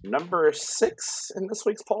number 6 in this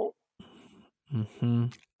week's poll. Mm-hmm.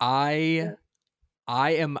 I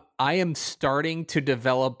am starting to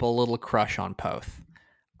develop a little crush on Poth.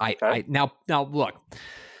 Now look,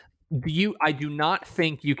 I do not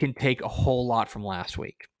think you can take a whole lot from last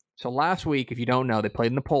week. So last week, if you don't know, they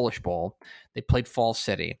played in the Polish Bowl. They played Falls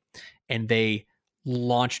City, and they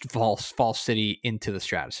launched Falls City into the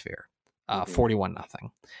stratosphere,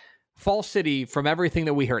 41-0. Falls City, from everything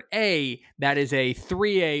that we heard, that is a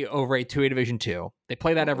 3A over a 2A Division II. They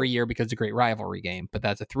play that every year because it's a great rivalry game, but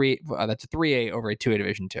that's a 3A over a 2A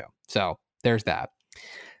Division II. So there's that.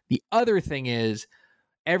 The other thing is,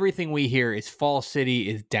 everything we hear is Falls City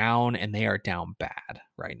is down, and they are down bad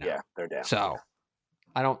right now. Yeah, they're down. So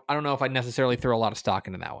I don't know if I'd necessarily throw a lot of stock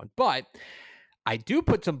into that one, but I do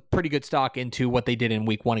put some pretty good stock into what they did in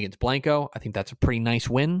week 1 against Blanco. I think that's a pretty nice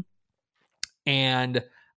win. And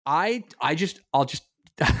I'll just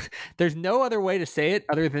there's no other way to say it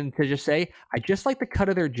other than to just say I just like the cut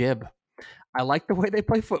of their jib. I like the way they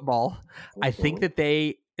play football. I think that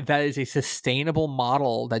is a sustainable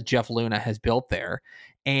model that Jeff Luna has built there,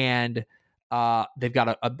 and they've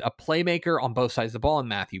got a playmaker on both sides of the ball in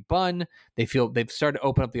Matthew Bunn. They've started to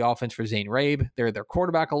open up the offense for Zane Rabe. They're their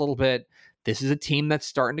quarterback a little bit. This is a team that's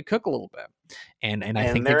starting to cook a little bit, and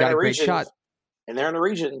I think they've got a great shot. And they're in a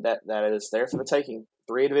region that is there for the taking.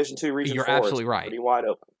 3A Division II region. You're 4 absolutely right. Pretty wide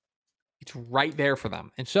open. It's right there for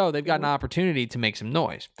them, and so they've got an opportunity to make some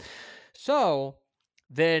noise. So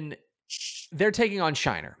then they're taking on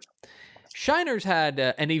Shiner. Shiner's had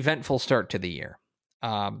an eventful start to the year.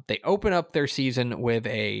 They open up their season with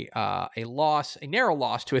a narrow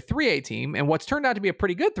loss to a 3A team, and what's turned out to be a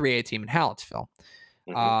pretty good 3A team in Hallettsville.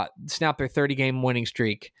 Snap their 30-game winning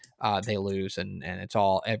streak. They lose, and it's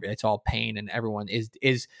all pain, and everyone is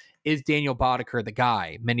Daniel Boddicker the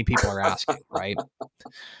guy? Many people are asking, right?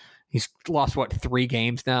 He's lost 3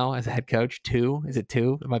 games now as a head coach? 2? Is it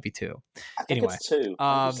 2? It might be 2. I think it's 2.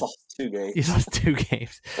 He's lost 2 games. He's lost 2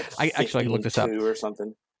 games. I actually looked this up. 2 or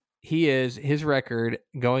something. His record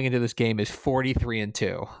going into this game is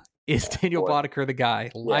 43-2. Is Daniel Boddicker the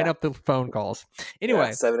guy? Line up the phone calls.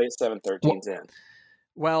 Anyway, 787-1310.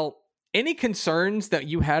 Well, any concerns that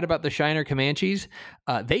you had about the Shiner Comanches,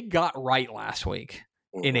 they got right last week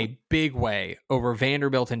in a big way over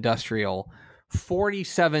Vanderbilt Industrial,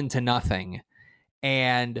 47-0.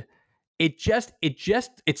 And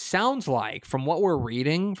it sounds like, from what I'm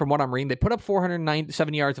reading, they put up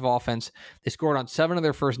 497 yards of offense. They scored on 7 of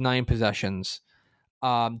their first 9 possessions.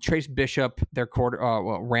 Trace Bishop, their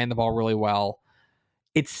ran the ball really well.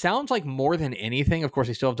 It sounds like more than anything, of course,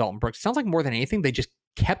 they still have Dalton Brooks. It sounds like more than anything, they just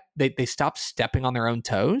they stopped stepping on their own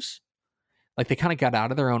toes. Like they kind of got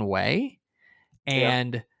out of their own way.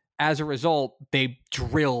 And as a result, they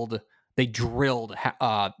drilled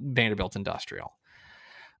Vanderbilt Industrial.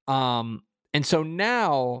 And so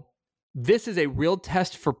now this is a real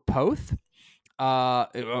test for Poth.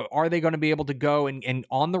 Are they going to be able to go and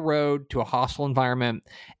on the road to a hostile environment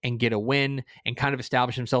and get a win and kind of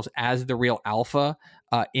establish themselves as the real alpha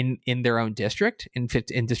in their own district, in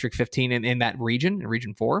District 15 in that region, in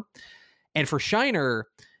Region 4? And for Shiner,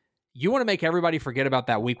 you want to make everybody forget about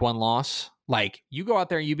that week 1 loss. Like, you go out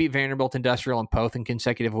there and you beat Vanderbilt Industrial and Poth in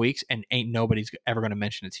consecutive weeks, and ain't nobody's ever going to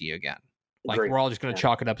mention it to you again. Like, we're all just going to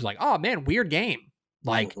chalk it up as like, oh man, weird game.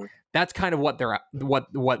 Like, that's kind of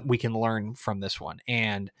what we can learn from this one.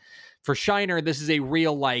 And for Shiner, this is a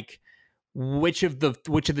real, like, which of the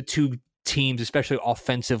 2 teams, especially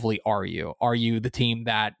offensively, are you? Are you the team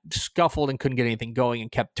that scuffled and couldn't get anything going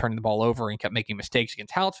and kept turning the ball over and kept making mistakes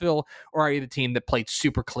against Hallettsville? Or are you the team that played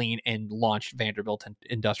super clean and launched Vanderbilt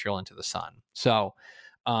Industrial into the sun? So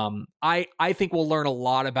I think we'll learn a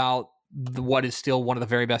lot about what is still one of the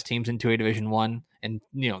very best teams in 2A Division I, and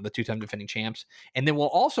the 2-time defending champs. And then we'll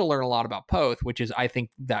also learn a lot about Poth, which is, I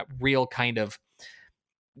think, that real kind of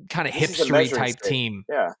hipstery type team.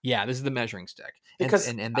 Yeah, this is the measuring stick. Because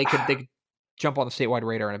and they could jump on the statewide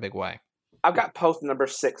radar in a big way. I've got Poth number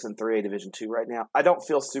 6 in 3A Division II right now. I don't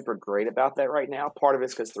feel super great about that right now. Part of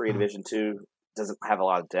it's because 3A Division II doesn't have a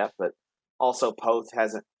lot of depth, but also Poth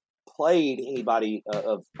hasn't played anybody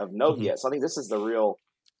of note yet. So I think this is the real.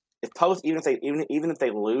 If Poth, even if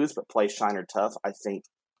they lose but play Shiner tough, I think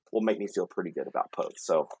will make me feel pretty good about Poth.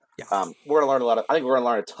 So we're gonna learn a lot. I think we're gonna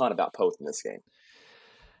learn a ton about Poth in this game.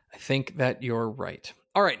 I think that you're right.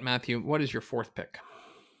 All right, Matthew, what is your fourth pick?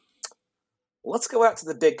 Let's go out to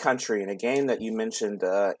the big country in a game that you mentioned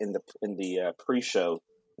in the pre-show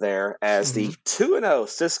there, as the 2-0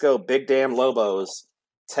 Cisco Big Damn Lobos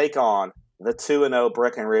take on the 2-0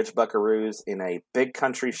 Breckenridge Buckaroos in a big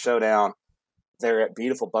country showdown there at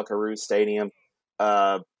beautiful Buckaroo Stadium.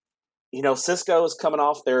 Cisco is coming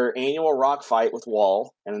off their annual rock fight with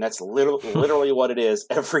Wall, and that's literally what it is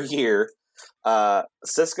every year.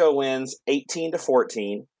 Cisco wins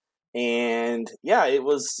 18-14, and it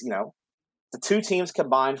was, the two teams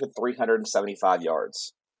combined for 375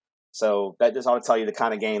 yards. So that just ought to tell you the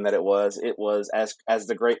kind of game that it was. It was, as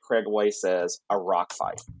the great Craig Way says, a rock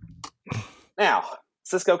fight. Now,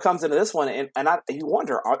 Cisco comes into this one, and you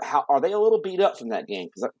wonder, are they a little beat up from that game?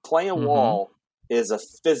 Because playing Wall is a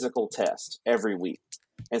physical test every week.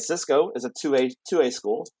 And Cisco is a 2A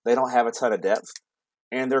school. They don't have a ton of depth.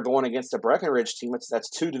 And they're going against a Breckenridge team that's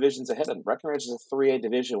two divisions ahead of them. Breckenridge is a 3A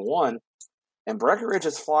Division I, and Breckenridge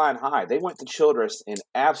is flying high. They went to Childress and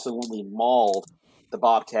absolutely mauled the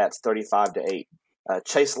Bobcats 35-8.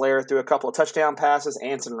 Chase Lair threw a couple of touchdown passes.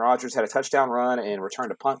 Anson Rogers had a touchdown run and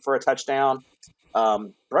returned a punt for a touchdown.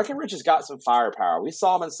 Breckenridge has got some firepower. We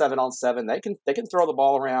saw them in 7-on-7. They can throw the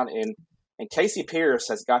ball around, and Casey Pierce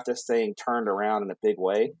has got this thing turned around in a big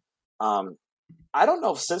way. I don't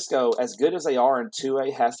know if Cisco, as good as they are in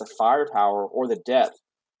 2A, has the firepower or the depth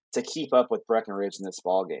to keep up with Breckenridge in this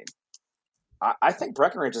ball game. I think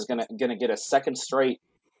Breckenridge is going to get a second straight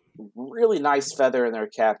really nice feather in their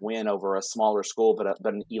cap win over a smaller school, but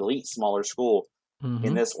an elite smaller school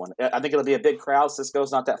in this one. I think it'll be a big crowd.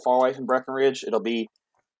 Cisco's not that far away from Breckenridge. It'll be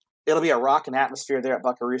a rocking atmosphere there at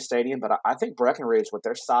Buckaroo Stadium, but I think Breckenridge, with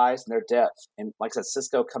their size and their depth, and like I said,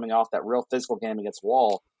 Cisco coming off that real physical game against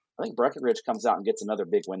Wall, I think Breckenridge comes out and gets another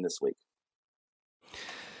big win this week.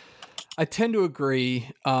 I tend to agree.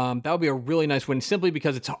 That would be a really nice win, simply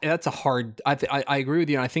because that's a hard. I agree with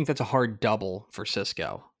you. And I think that's a hard double for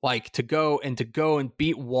Cisco. Like to go and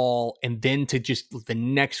beat Wall, and then to just the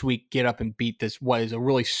next week get up and beat this what is a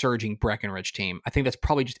really surging Breckenridge team. I think that's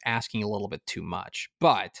probably just asking a little bit too much.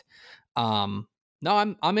 But no,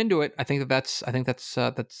 I'm into it. I think that's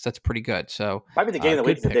pretty good. So might be the game of the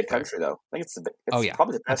week in the big country, though. I think it's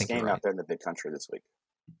probably the best game out there in the big country this week.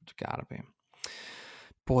 It's gotta be.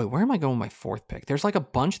 Boy, where am I going with my fourth pick? There's like a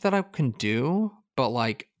bunch that I can do, but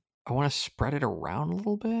like I want to spread it around a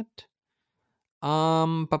little bit.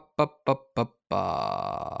 All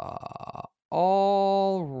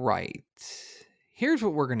right. Here's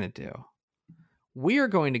what we're going to do. We are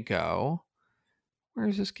going to go. Where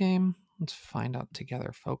is this game? Let's find out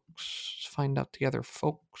together, folks.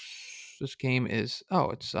 This game is,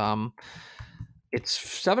 it's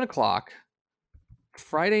 7:00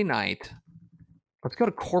 Friday night. Let's go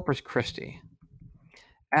to Corpus Christi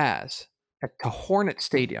at Hornet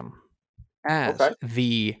Stadium as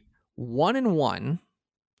the 1-1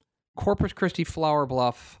 Corpus Christi Flower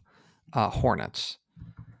Bluff Hornets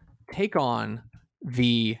take on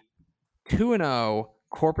the 2-0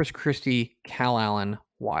 Corpus Christi Calallen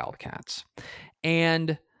Wildcats.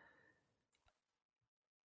 And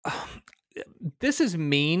this is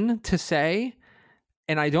mean to say,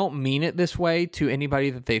 and I don't mean it this way to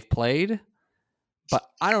anybody that they've played, but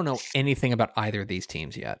I don't know anything about either of these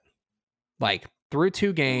teams yet. Like, through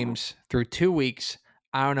 2 games, through 2 weeks,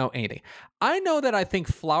 I don't know anything. I know that I think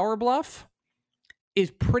Flower Bluff is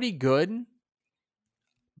pretty good,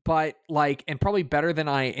 but and probably better than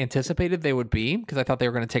I anticipated they would be, because I thought they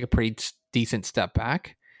were going to take a pretty decent step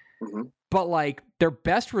back. Mm-hmm. But their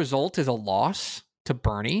best result is a loss to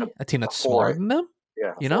Bernie, a team that's smaller than them.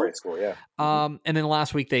 Yeah, score, yeah. And then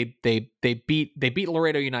last week they beat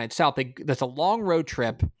Laredo United South. That's a long road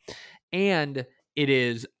trip, and it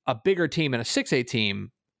is a bigger team and a 6A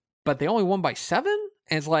team, but they only won by 7.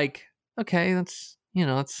 And it's like, okay, that's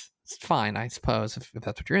it's fine, I suppose, if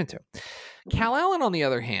that's what you're into. Calallen, on the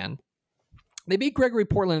other hand, they beat Gregory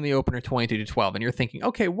Portland in the opener 22-12, and you're thinking,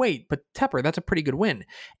 okay, wait, but Tepper, that's a pretty good win.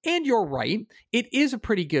 And you're right, it is a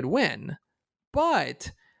pretty good win,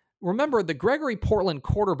 but remember, the Gregory Portland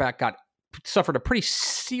quarterback suffered a pretty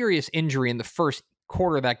serious injury in the first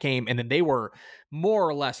quarter of that game, and then they were more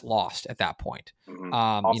or less lost at that point.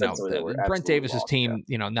 Mm-hmm. Brent Davis's team,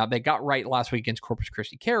 now they got right last week against Corpus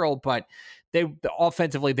Christi Carroll, but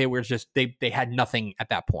offensively they were just they had nothing at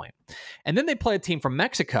that point. And then they play a team from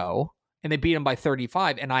Mexico, and they beat them by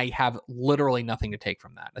 35, and I have literally nothing to take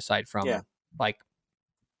from that aside from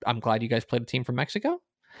I'm glad you guys played a team from Mexico.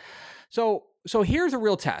 So here's a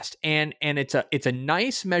real test, and it's a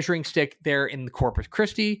nice measuring stick there in the Corpus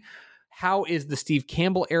Christi. How is the Steve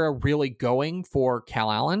Campbell era really going for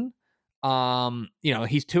Cal Allen?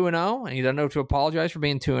 He's 2-0, and he doesn't know to apologize for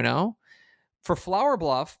being 2-0. For Flower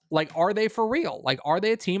Bluff, are they for real? Are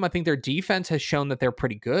they a team? I think their defense has shown that they're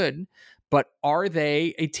pretty good, but are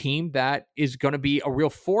they a team that is going to be a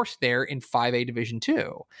real force there in 5A Division II?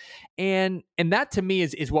 And that to me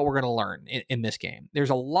is what we're going to learn in this game.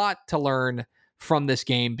 There's a lot to learn from this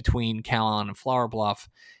game between Cal Allen and Flower Bluff,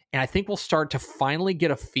 and I think we'll start to finally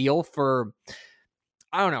get a feel for.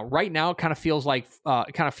 I don't know. Right now, it kind of feels like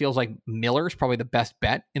Miller's probably the best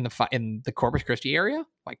bet in the Corpus Christi area.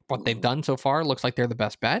 Like what they've done so far, looks like they're the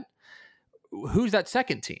best bet. Who's that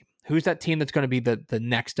second team? Who's that team that's going to be the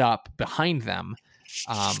next up behind them?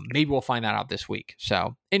 Maybe we'll find that out this week.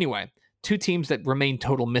 So anyway, two teams that remain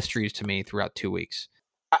total mysteries to me throughout 2 weeks.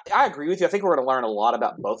 I agree with you. I think we're going to learn a lot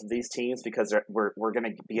about both of these teams because we're going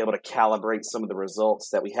to be able to calibrate some of the results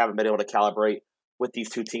that we haven't been able to calibrate with these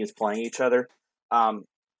two teams playing each other.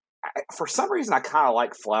 For some reason, I kind of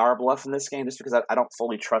like Flower Bluff in this game just because I don't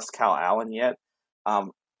fully trust Cal Allen yet.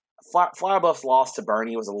 Flower Bluff's loss to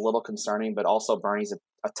Bernie was a little concerning, but also Bernie's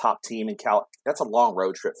a top team in Cal. That's a long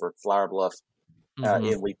road trip for Flower Bluff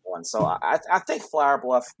in week 1. So I think Flower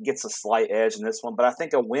Bluff gets a slight edge in this one, but I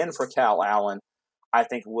think a win for Cal Allen, I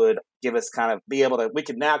think would give us we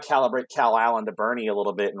could now calibrate Cal Allen to Bernie a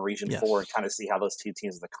little bit in Region 4 and kind of see how those two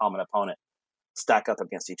teams as a common opponent stack up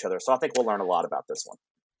against each other. So I think we'll learn a lot about this one.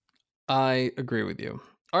 I agree with you.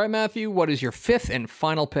 All right, Matthew, what is your 5th and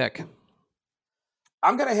final pick?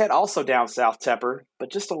 I'm going to head also down south, Tepper, but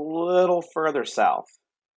just a little further south.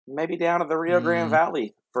 Maybe down to the Rio Grande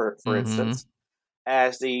Valley, for instance,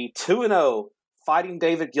 as the 2-0 Fighting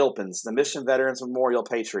David Gilpins, the Mission Veterans Memorial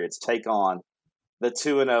Patriots, take on the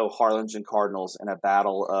 2-0 Harlingen Cardinals in a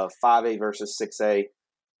battle of 5A versus 6A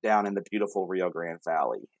down in the beautiful Rio Grande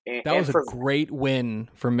Valley. That was a great win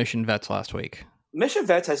for Mission Vets last week. Mission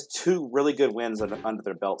Vets has 2 really good wins under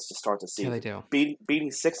their belts to start the season. Yeah, they do. Beating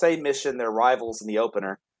 6A Mission, their rivals in the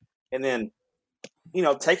opener, and then,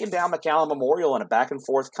 taking down McAllen Memorial in a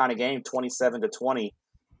back-and-forth kind of game, 27-20.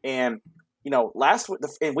 And,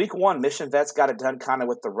 in week 1, Mission Vets got it done kind of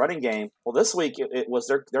with the running game. Well, this week, it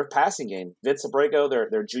was their passing game. Vince Abrego,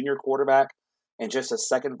 their junior quarterback, and just a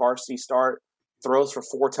second varsity start, throws for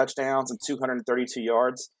 4 touchdowns and 232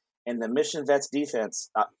 yards. And the Mission Vets defense,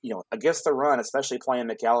 against the run, especially playing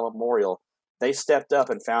McAllen Memorial, they stepped up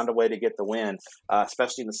and found a way to get the win,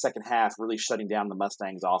 especially in the second half, really shutting down the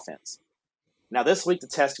Mustangs' offense. Now, this week, the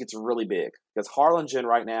test gets really big because Harlingen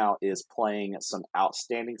right now is playing some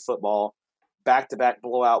outstanding football, back-to-back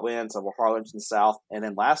blowout wins over Harlingen South. And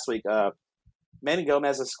then last week, Manny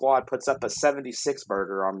Gomez's squad puts up a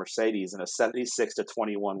 76-burger on Mercedes in a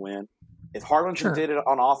 76-21 win. If Harlingen did it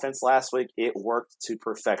on offense last week, it worked to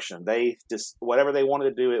perfection. They just, whatever they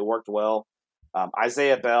wanted to do, it worked well.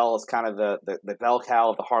 Isaiah Bell is kind of the bell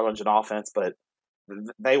cow of the Harlingen offense, but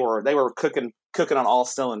they were cooking on all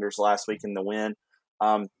cylinders last week in the win.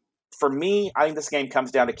 For me, I think this game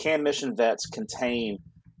comes down to, can Mission Vets contain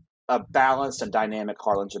a balanced and dynamic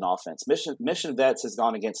Harlingen offense? Mission Vets has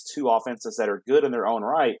gone against 2 offenses that are good in their own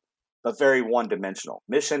right, but very one-dimensional.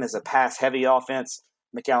 Mission is a pass-heavy offense.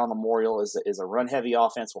 McAllen Memorial is a run-heavy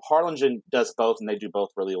offense. Well, Harlingen does both, and they do both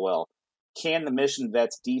really well. Can the Mission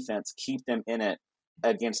Vets defense keep them in it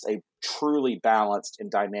against a truly balanced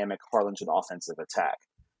and dynamic Harlingen offensive attack?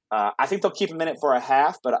 I think they'll keep them in it for a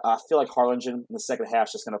half, but I feel like Harlingen in the second half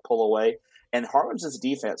is just going to pull away. And Harlingen's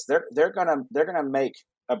defense, they're gonna make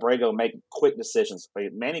Abrego make quick decisions.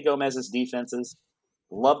 Manny Gomez's defenses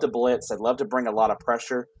love to blitz. They love to bring a lot of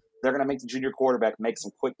pressure. They're going to make the junior quarterback make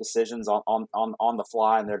some quick decisions on the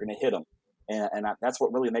fly, and they're going to hit them. And that's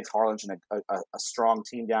what really makes Harlingen a strong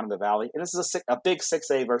team down in the valley. And this is a big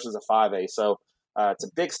 6A versus a 5A, so it's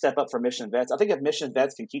a big step up for Mission Vets. I think if Mission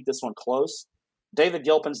Vets can keep this one close, David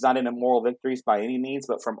Gilpin's not into moral victories by any means,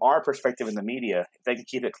 but from our perspective in the media, if they can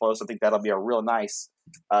keep it close, I think that'll be a real nice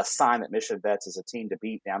sign that Mission Vets is a team to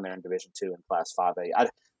beat down there in Division II and Class 5A.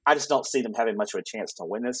 I just don't see them having much of a chance to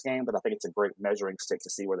win this game, but I think it's a great measuring stick to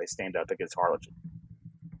see where they stand up against Harlingen.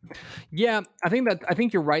 Yeah, I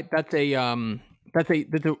think you're right. It's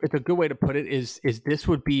a good way to put it. Is this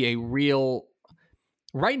would be a real.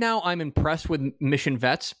 Right now, I'm impressed with Mission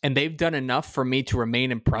Vets, and they've done enough for me to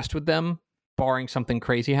remain impressed with them, barring something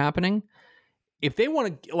crazy happening. If they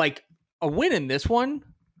want to like a win in this one,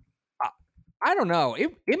 I don't know.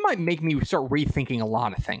 It might make me start rethinking a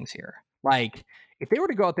lot of things here. Like, if they were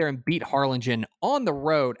to go out there and beat Harlingen on the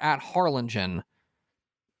road at Harlingen,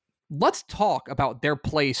 let's talk about their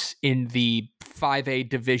place in the 5A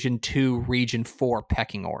Division II Region 4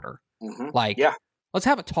 pecking order. Let's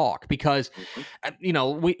have a talk because,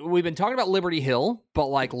 we've been talking about Liberty Hill, but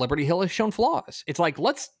like Liberty Hill has shown flaws. It's like,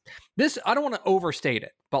 I don't want to overstate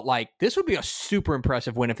it, but like this would be a super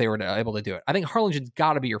impressive win if they were able to do it. I think Harlingen's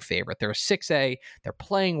got to be your favorite. They're a 6A. They're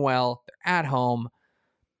playing well. They're at home.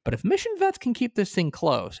 But if Mission Vets can keep this thing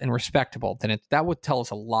close and respectable, then that would tell us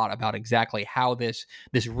a lot about exactly how this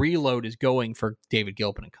reload is going for David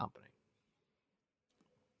Gilpin and company.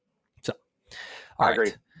 So, I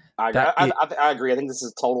agree. I agree. I think this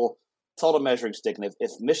is total measuring stick. And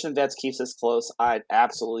if Mission Vets keeps this close, I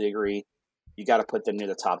absolutely agree. You got to put them near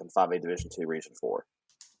the top in 5A Division II Region 4.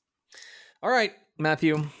 All right,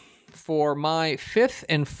 Matthew. For my fifth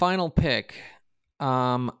and final pick,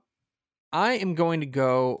 I am going to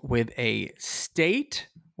go with a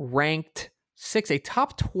state-ranked 6A,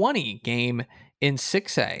 top 20 game in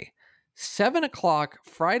 6A. 7 o'clock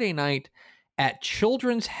Friday night at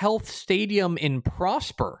Children's Health Stadium in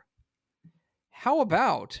Prosper. How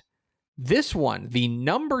about this one? The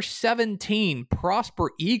number 17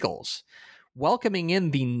 Prosper Eagles welcoming in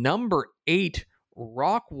the number 8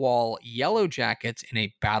 Rockwall Yellow Jackets in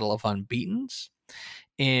a battle of unbeatens,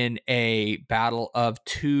 in a battle of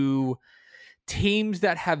two teams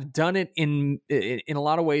that have done it in a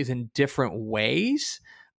lot of ways in different ways.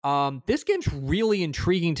 This game's really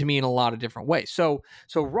intriguing to me in a lot of different ways. So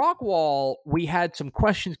Rockwall, we had some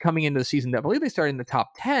questions coming into the season that I believe they started in the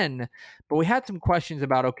top 10, but we had some questions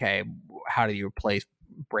about, okay, how do you replace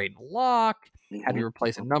Braden Locke? How do you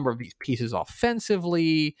replace a number of these pieces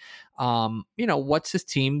offensively? What's this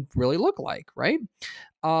team really look like, right?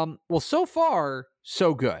 Well, so far,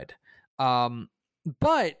 so good.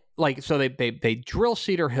 But so they drill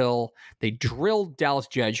Cedar Hill, they drilled Dallas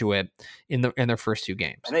Jesuit in their first two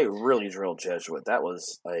games, and they really drilled Jesuit. That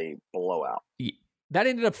was a blowout. That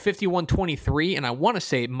ended up 51-23, and I want to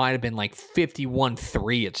say it might have been like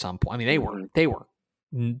 51-3 at some point. I mean, they were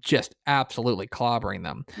just absolutely clobbering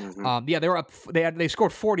them. They were up. They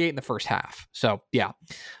scored 48 in the first half. So yeah,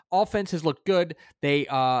 offense has looked good. They've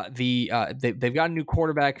got a new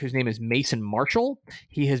quarterback whose name is Mason Marshall.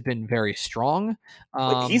 He has been very strong.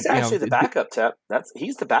 He's actually the backup.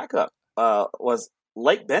 He's the backup. Was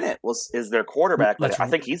Lake Bennett is their quarterback, but I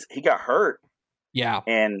think he got hurt. Yeah,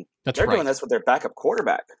 and they're doing this with their backup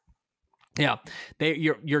quarterback. Yeah,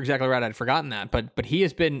 you're exactly right. I'd forgotten that, but he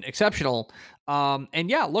has been exceptional. And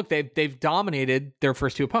yeah, look, they've dominated their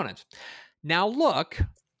first two opponents. Now look,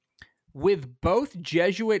 with both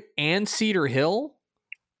Jesuit and Cedar Hill,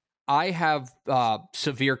 I have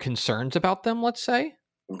severe concerns about them. Let's say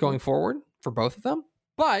going forward for both of them,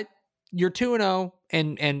 but you're 2-0,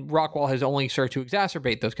 and Rockwall has only served to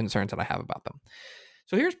exacerbate those concerns that I have about them.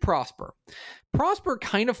 So here's Prosper. Prosper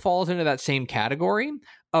kind of falls into that same category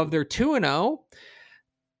of they're 2-0,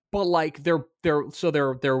 but like their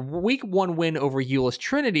week 1 win over Euless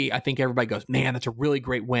Trinity, I think everybody goes, man, that's a really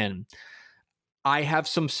great win. I have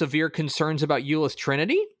some severe concerns about Euless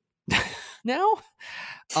Trinity now.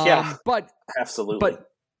 But absolutely.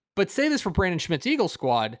 But say this for Brandon Schmidt's Eagle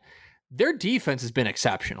squad, their defense has been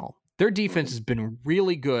exceptional. Their defense has been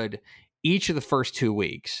really good each of the first 2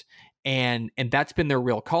 weeks. And that's been their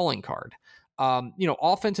real calling card.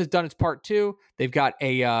 Offense has done its part too. They've got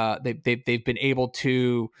they've been able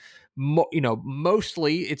to,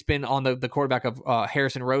 mostly it's been on the quarterback of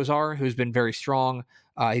Harrison Rosar, who's been very strong.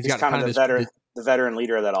 He's got kind of the veteran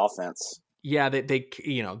leader of that offense. Yeah,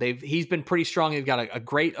 he's been pretty strong. They've got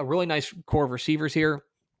a really nice core of receivers here.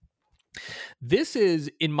 This is,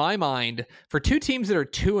 in my mind, for two teams that are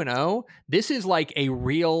 2-0, this is like a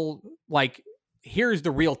real here's the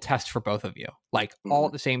real test for both of you. All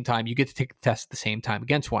at the same time, you get to take the test at the same time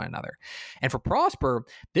against one another. And for Prosper,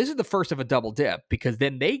 this is the first of a double dip, because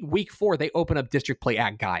then week 4, they open up district play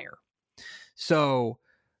at Geyer. So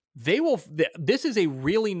this is a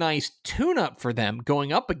really nice tune-up for them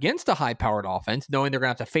going up against a high-powered offense, knowing they're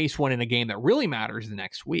going to have to face one in a game that really matters the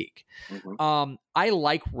next week. I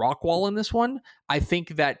like Rockwall in this one. I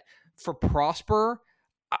think that for Prosper,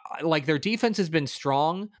 their defense has been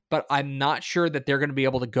strong, but I'm not sure that they're going to be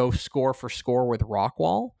able to go score for score with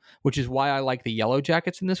Rockwall, which is why I like the Yellow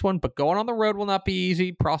Jackets in this one. But going on the road will not be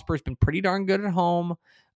easy. Prosper's been pretty darn good at home.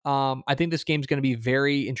 I think this game's going to be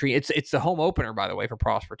very intriguing. It's the home opener, by the way, for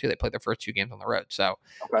Prosper too. They played their first 2 games on the road. So,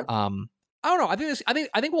 I don't know.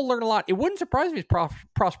 I think we'll learn a lot. It wouldn't surprise me if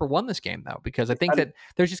Prosper won this game though, because I think that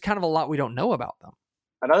there's just kind of a lot we don't know about them.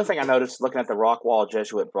 Another thing I noticed looking at the Rockwall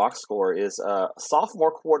Jesuit box score is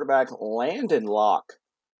sophomore quarterback Landon Locke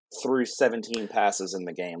threw 17 passes in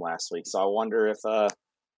the game last week. So I wonder if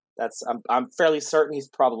I'm fairly certain he's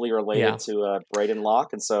probably related to Braden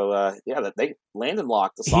Locke, and so they Landon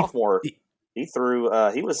Locke, the sophomore, he threw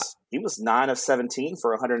he was 9 of 17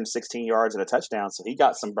 for 116 yards and a touchdown, so he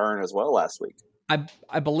got some burn as well last week.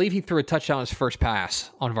 I believe he threw a touchdown on his first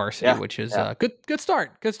pass on varsity, which is good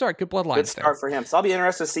start. Good bloodline. Good start for him. So I'll be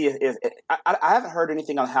interested to see if I haven't heard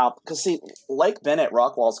anything on how, because see, Lake Bennett,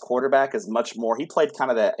 Rockwall's quarterback, is much more. He played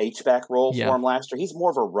kind of the H-back role for him last year. He's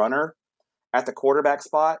more of a runner at the quarterback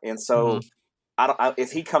spot, and so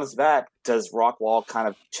if he comes back, does Rockwall kind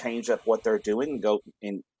of change up what they're doing and go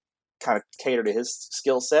and kind of cater to his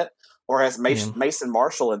skill set, or has Mason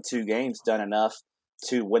Marshall in 2 games done enough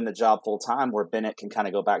to win the job full time where Bennett can kind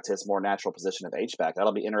of go back to his more natural position of H-back?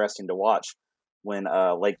 That'll be interesting to watch when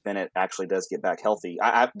Lake Bennett actually does get back healthy.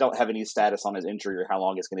 I don't have any status on his injury or how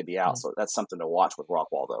long it's going to be out, so that's something to watch with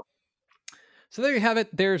Rockwall, though. So there you have it.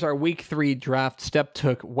 There's our Week 3 draft. Step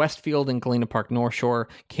took Westfield and Galena Park North Shore,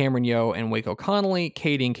 Cameron Yo and Waco Connolly,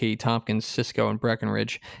 Katie and Katie Tompkins, Cisco and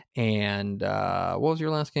Breckenridge, and what was your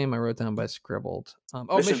last game? I wrote down but I scribbled.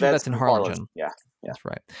 Mission Vets in Harlingen. Yeah. That's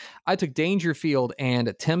right. I took Dangerfield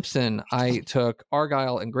and Timpson. I took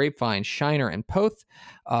Argyle and Grapevine, Shiner and Poth.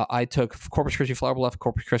 I took Corpus Christi Flower Bluff,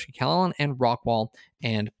 Corpus Christi Calhoun, and Rockwall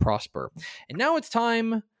and Prosper. And now it's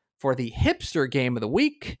time for the hipster game of the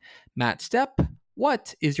week. Matt Stepp,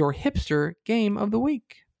 what is your hipster game of the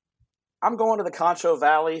week? I'm going to the Concho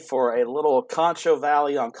Valley for a little Concho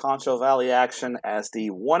Valley on Concho Valley action as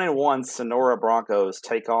the 1-1 Sonora Broncos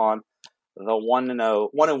take on the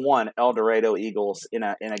 1-1 El Dorado Eagles in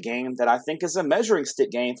a game that I think is a measuring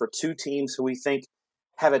stick game for 2 teams who we think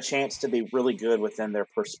have a chance to be really good within their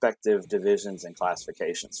respective divisions and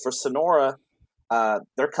classifications. For Sonora,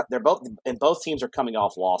 both teams are coming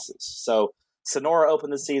off losses. So Sonora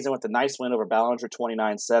opened the season with a nice win over Ballinger,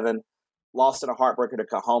 29-7. Lost in a heartbreaker to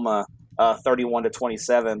Kahoma,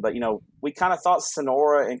 31-27. But we kind of thought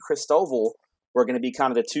Sonora and Cristobal were going to be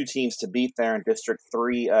kind of the 2 teams to beat there in District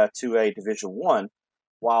 3, 2A Division 1.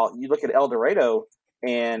 While you look at El Dorado,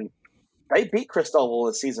 and they beat Cristobal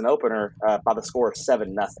in the season opener by the score of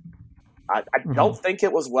 7-0. I don't think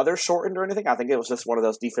it was weather shortened or anything. I think it was just one of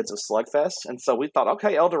those defensive slugfests. And so we thought,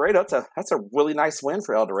 okay, El Dorado, that's a really nice win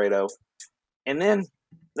for El Dorado. And then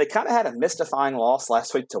they kind of had a mystifying loss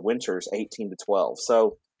last week to Winters, 18-12.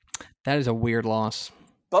 So that is a weird loss.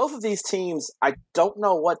 Both of these teams, I don't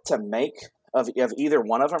know what to make of either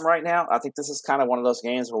one of them right now. I think this is kind of one of those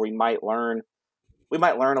games where we might learn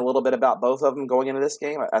a little bit about both of them going into this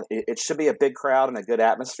game. It should be a big crowd and a good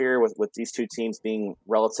atmosphere with these 2 teams being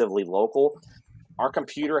relatively local. Our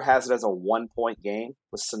computer has it as a 1-point game,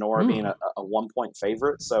 with Sonora being a 1-point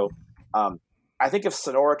favorite. So I think if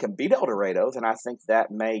Sonora can beat El Dorado, then I think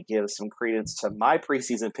that may give some credence to my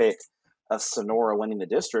preseason pick of Sonora winning the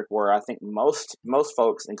district, where I think most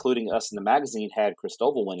folks, including us in the magazine, had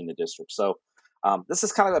Cristobal winning the district. So this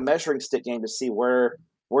is kind of a measuring stick game to see where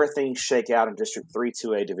things shake out in District 3,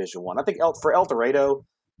 2A Division 1. I think for El Dorado,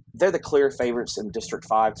 they're the clear favorites in District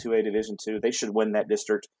 5, 2A Division 2. They should win that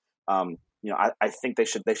district. I think they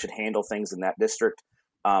should handle things in that district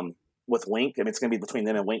with Wink. I mean, it's going to be between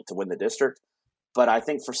them and Wink to win the district. But I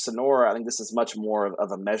think for Sonora, I think this is much more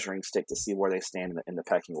of a measuring stick to see where they stand in the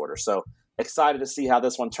pecking order. So excited to see how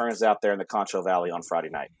this one turns out there in the Concho Valley on Friday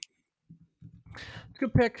night.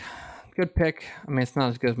 Good pick. I mean, it's not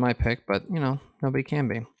as good as my pick, but nobody can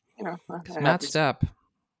be. Matt Stepp.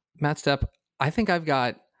 I think I've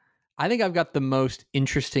got the most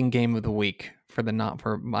interesting game of the week for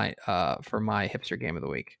my hipster game of the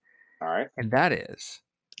week. All right, and that is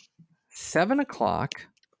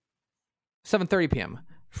 7:30 p.m.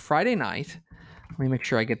 Friday night. Let me make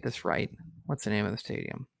sure I get this right. What's the name of the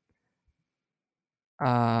stadium?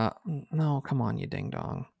 No, come on, you ding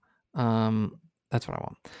dong. That's what I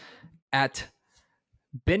want. At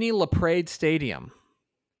Benny LaPrade Stadium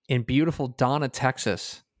in beautiful Donna,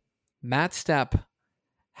 Texas. Matt Stepp,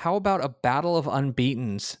 how about a battle of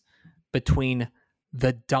unbeatens between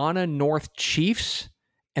the Donna North Chiefs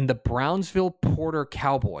and the Brownsville Porter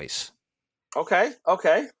Cowboys? Okay.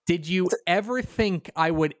 Did you ever think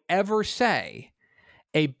I would ever say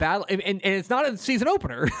a battle, and it's not a season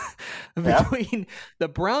opener, between the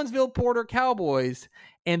Brownsville Porter Cowboys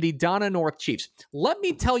and the Donna North Chiefs? Let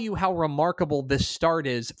me tell you how remarkable this start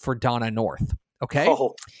is for Donna North, okay?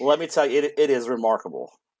 Oh, let me tell you, it is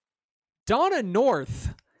remarkable. Donna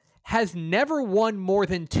North has never won more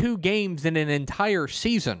than 2 games in an entire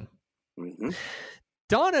season. Mm-hmm.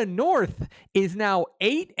 Donna North is now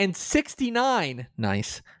 8-69,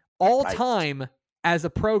 nice, all time as a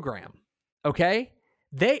program. Okay,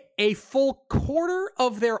 a full quarter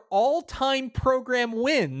of their all-time program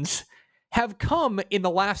wins have come in the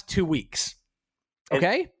last 2 weeks.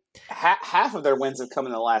 Okay? Half of their wins have come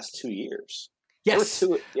in the last 2 years. Yes.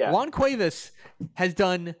 Juan Cuevas has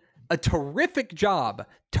done a terrific job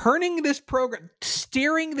turning this program,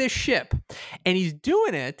 steering this ship, and he's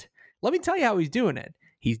doing it. Let me tell you how he's doing it.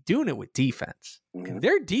 He's doing it with defense. Mm-hmm.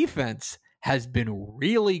 Their defense has been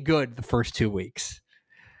really good the first 2 weeks.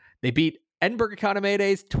 They beat Edinburgh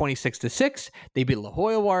Economides 26-6. They beat La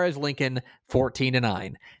Jolla Juarez Lincoln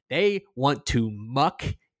 14-9. They want to muck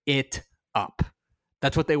it up.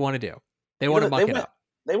 That's what they want to do. They want to muck it up.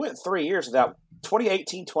 They went 3 years without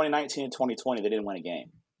 2018, 2019, and 2020. They didn't win a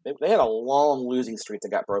game. They had a long losing streak that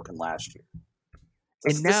got broken last year.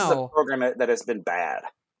 This is a program that has been bad.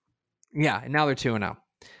 Yeah, and now they're 2-0.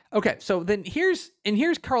 Okay, so then here's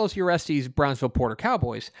Carlos Uresti's Brownsville Porter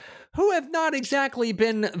Cowboys, who have not exactly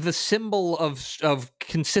been the symbol of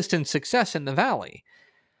consistent success in the Valley.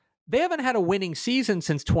 They haven't had a winning season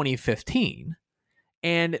since 2015,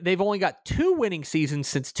 and they've only got 2 winning seasons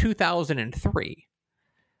since 2003.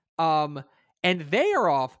 And they are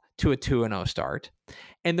off to a 2-0 start.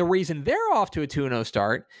 And the reason they're off to a 2-0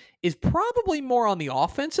 start is probably more on the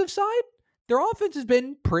offensive side. Their offense has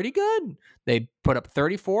been pretty good. They put up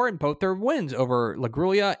 34 in both their wins over La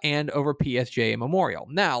Grula and over PSJ Memorial.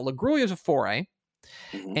 Now, La Grula is a 4A,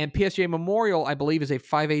 and PSJ Memorial, I believe, is a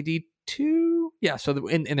 5AD2. Yeah, so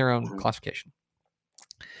in their own classification.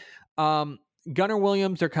 Gunnar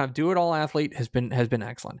Williams, their kind of do-it-all athlete, has been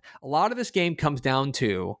excellent. A lot of this game comes down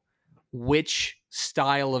to which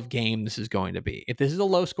style of game this is going to be. If this is a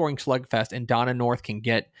low-scoring slugfest and Donna North can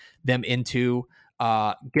get them into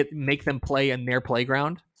make them play in their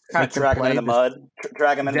playground, kind of drag them in the mud,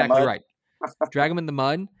 drag them in the mud. Exactly right. Drag them in the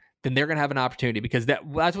mud. Then they're going to have an opportunity because that's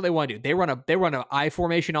what they want to do. They run a I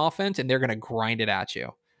formation offense and they're going to grind it at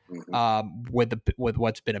you with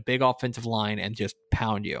what's been a big offensive line and just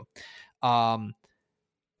pound you. I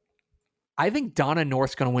think Donna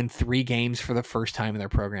North's going to win 3 games for the first time in their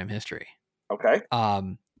program history. Okay.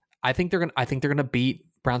 I think they're going to beat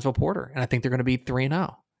Brownsville Porter, and I think they're going to beat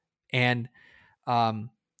 3-0. And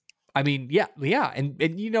I mean, yeah. And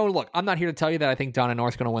look, I'm not here to tell you that I think Donna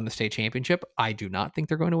North's going to win the state championship. I do not think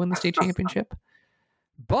they're going to win the state championship.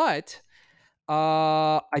 But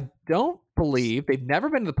I don't believe they've never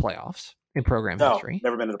been to the playoffs in program history.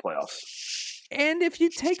 Never been to the playoffs. And if you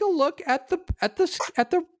take a look at the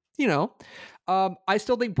I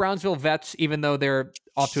still think Brownsville Vets, even though they're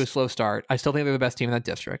off to a slow start, I still think they're the best team in that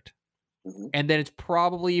district. Mm-hmm. And then it's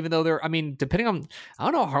probably, even though depending on, I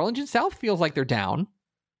don't know, Harlingen South feels like they're down.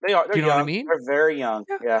 They are. They're you know young. What I mean? They're very young.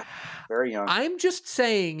 Yeah, very young. I'm just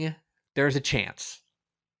saying there's a chance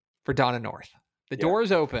for Donna North. The door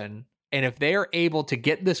is open, and if they are able to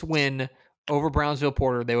get this win over Brownsville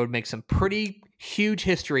Porter, they would make some pretty huge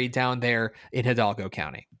history down there in Hidalgo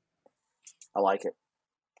County. I like it.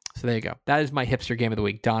 So there you go. That is my hipster game of the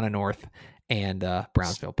week, Donna North and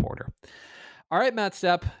Brownsville Porter. All right, Matt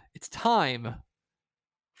Stepp, it's time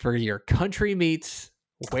for your Country Meats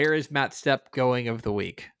Where is Matt Stepp Going of the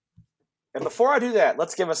week. And before I do that,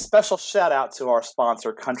 let's give a special shout out to our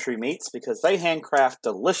sponsor, Country Meats, because they handcraft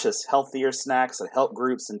delicious, healthier snacks that help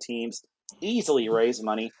groups and teams easily raise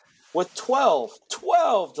money with 12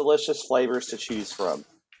 delicious flavors to choose from.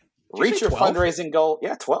 Reach your 12? Fundraising goal.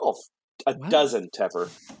 Yeah, 12. A dozen, Tepper.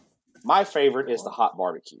 My favorite is the hot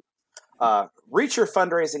barbecue. Reach your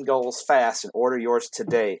fundraising goals fast and order yours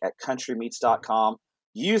today at countrymeats.com.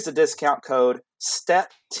 Use the discount code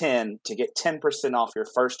STEP10 to get 10% off your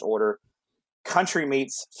first order. Country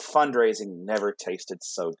Meats, fundraising never tasted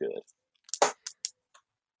so good.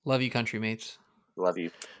 Love you, Country Meats. Love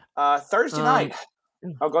you. Thursday night.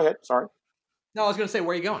 Oh, go ahead. Sorry. No, I was going to say,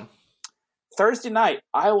 where are you going? Thursday night,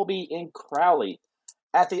 I will be in Crowley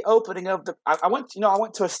at the opening of the. I went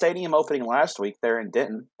to a stadium opening last week there in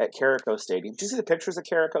Denton at Carrico Stadium. Did you see the pictures of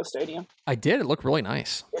Carrico Stadium? I did. It looked really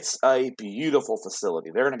nice. It's a beautiful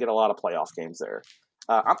facility. They're going to get a lot of playoff games there.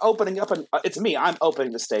 I'm opening up, it's me. I'm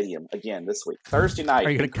opening the stadium again this week, Thursday night.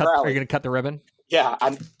 Are you going to cut the ribbon? Yeah,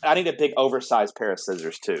 I need a big oversized pair of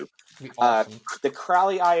scissors too. Awesome. The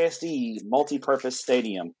Crowley ISD multi-purpose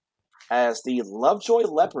stadium, as the Lovejoy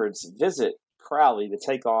Leopards visit Crowley to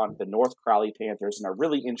take on the North Crowley Panthers in a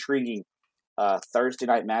really intriguing Thursday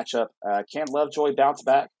night matchup. Can Lovejoy bounce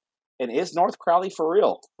back? And is North Crowley for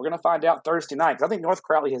real? We're going to find out Thursday night, because I think North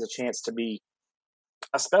Crowley has a chance to be,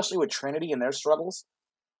 especially with Trinity and their struggles.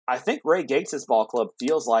 I think Ray Gates' ball club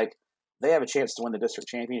feels like they have a chance to win the district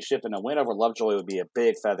championship, and a win over Lovejoy would be a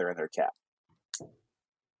big feather in their cap.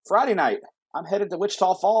 Friday night, I'm headed to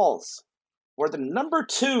Wichita Falls, where the number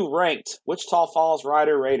 2 ranked Wichita Falls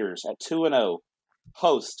Rider Raiders at 2-0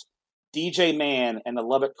 host DJ Mann and the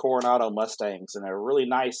Lubbock Coronado Mustangs in a really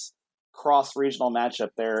nice cross-regional matchup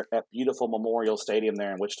there at beautiful Memorial Stadium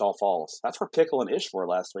there in Wichita Falls. That's where Pickle and Ish were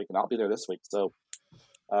last week, and I'll be there this week. So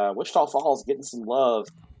Wichita Falls getting some love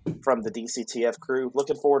from the DCTF crew.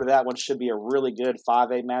 Looking forward to that one. Should be a really good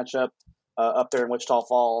 5A matchup up there in Wichita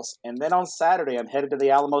Falls. And then on Saturday, I'm headed to the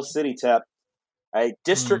Alamo City, Tep, a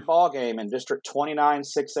district ball game in District 29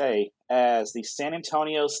 6A as the San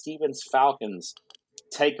Antonio Stevens Falcons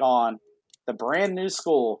take on the brand new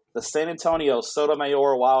school, the San Antonio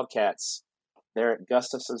Sotomayor Wildcats. They're at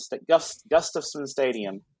Gustafson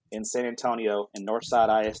Stadium in San Antonio in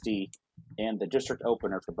Northside ISD, and the district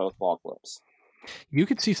opener for both ball clubs. You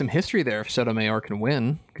could see some history there if Sotomayor can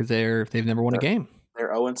win because they've never won a game.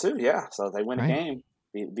 They're 0-2, yeah. So they win a game,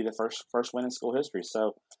 be the first win in school history.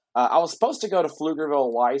 So I was supposed to go to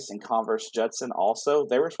Pflugerville Weiss and Converse Judson also.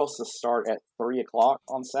 They were supposed to start at 3 o'clock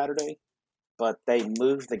on Saturday, but they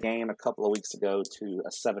moved the game a couple of weeks ago to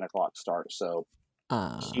a 7 o'clock start. So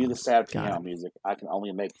cue the sad piano music. I can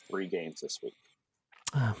only make 3 games this week.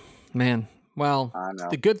 Man, well,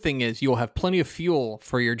 the good thing is you'll have plenty of fuel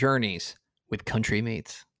for your journeys with Country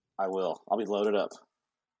Meats. I will. I'll be loaded up.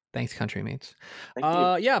 Thanks, Country Meats. Thank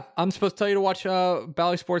you. Yeah, I'm supposed to tell you to watch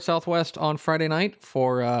Valley Sports Southwest on Friday night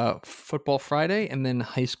for Football Friday and then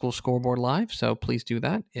High School Scoreboard Live. So please do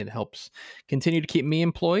that. It helps continue to keep me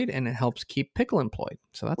employed and it helps keep Pickle employed.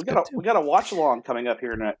 So that's good too. We got a watch along coming up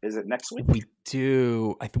here. Is it next week? We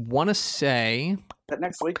do. I want to say that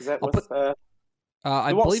next week. Is that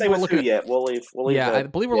I believe we're looking at yet. We'll leave. I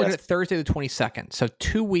believe we're looking at Thursday the 22nd. So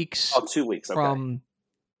 2 weeks. Oh, 2 weeks from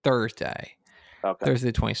Thursday. Okay. Thursday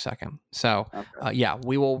the 22nd. So,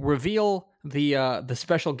 we will reveal the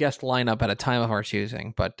special guest lineup at a time of our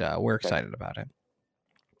choosing, but we're excited about it.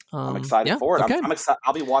 I'm excited for it. I'm excited.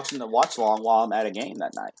 I'll be watching the watch along while I'm at a game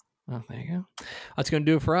that night. Oh, there you go. That's going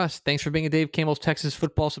to do it for us. Thanks for being a Dave Campbell's Texas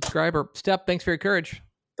Football subscriber. Step, thanks for your courage.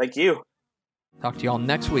 Thank you. Talk to you all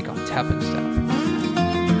next week on Tap and Step.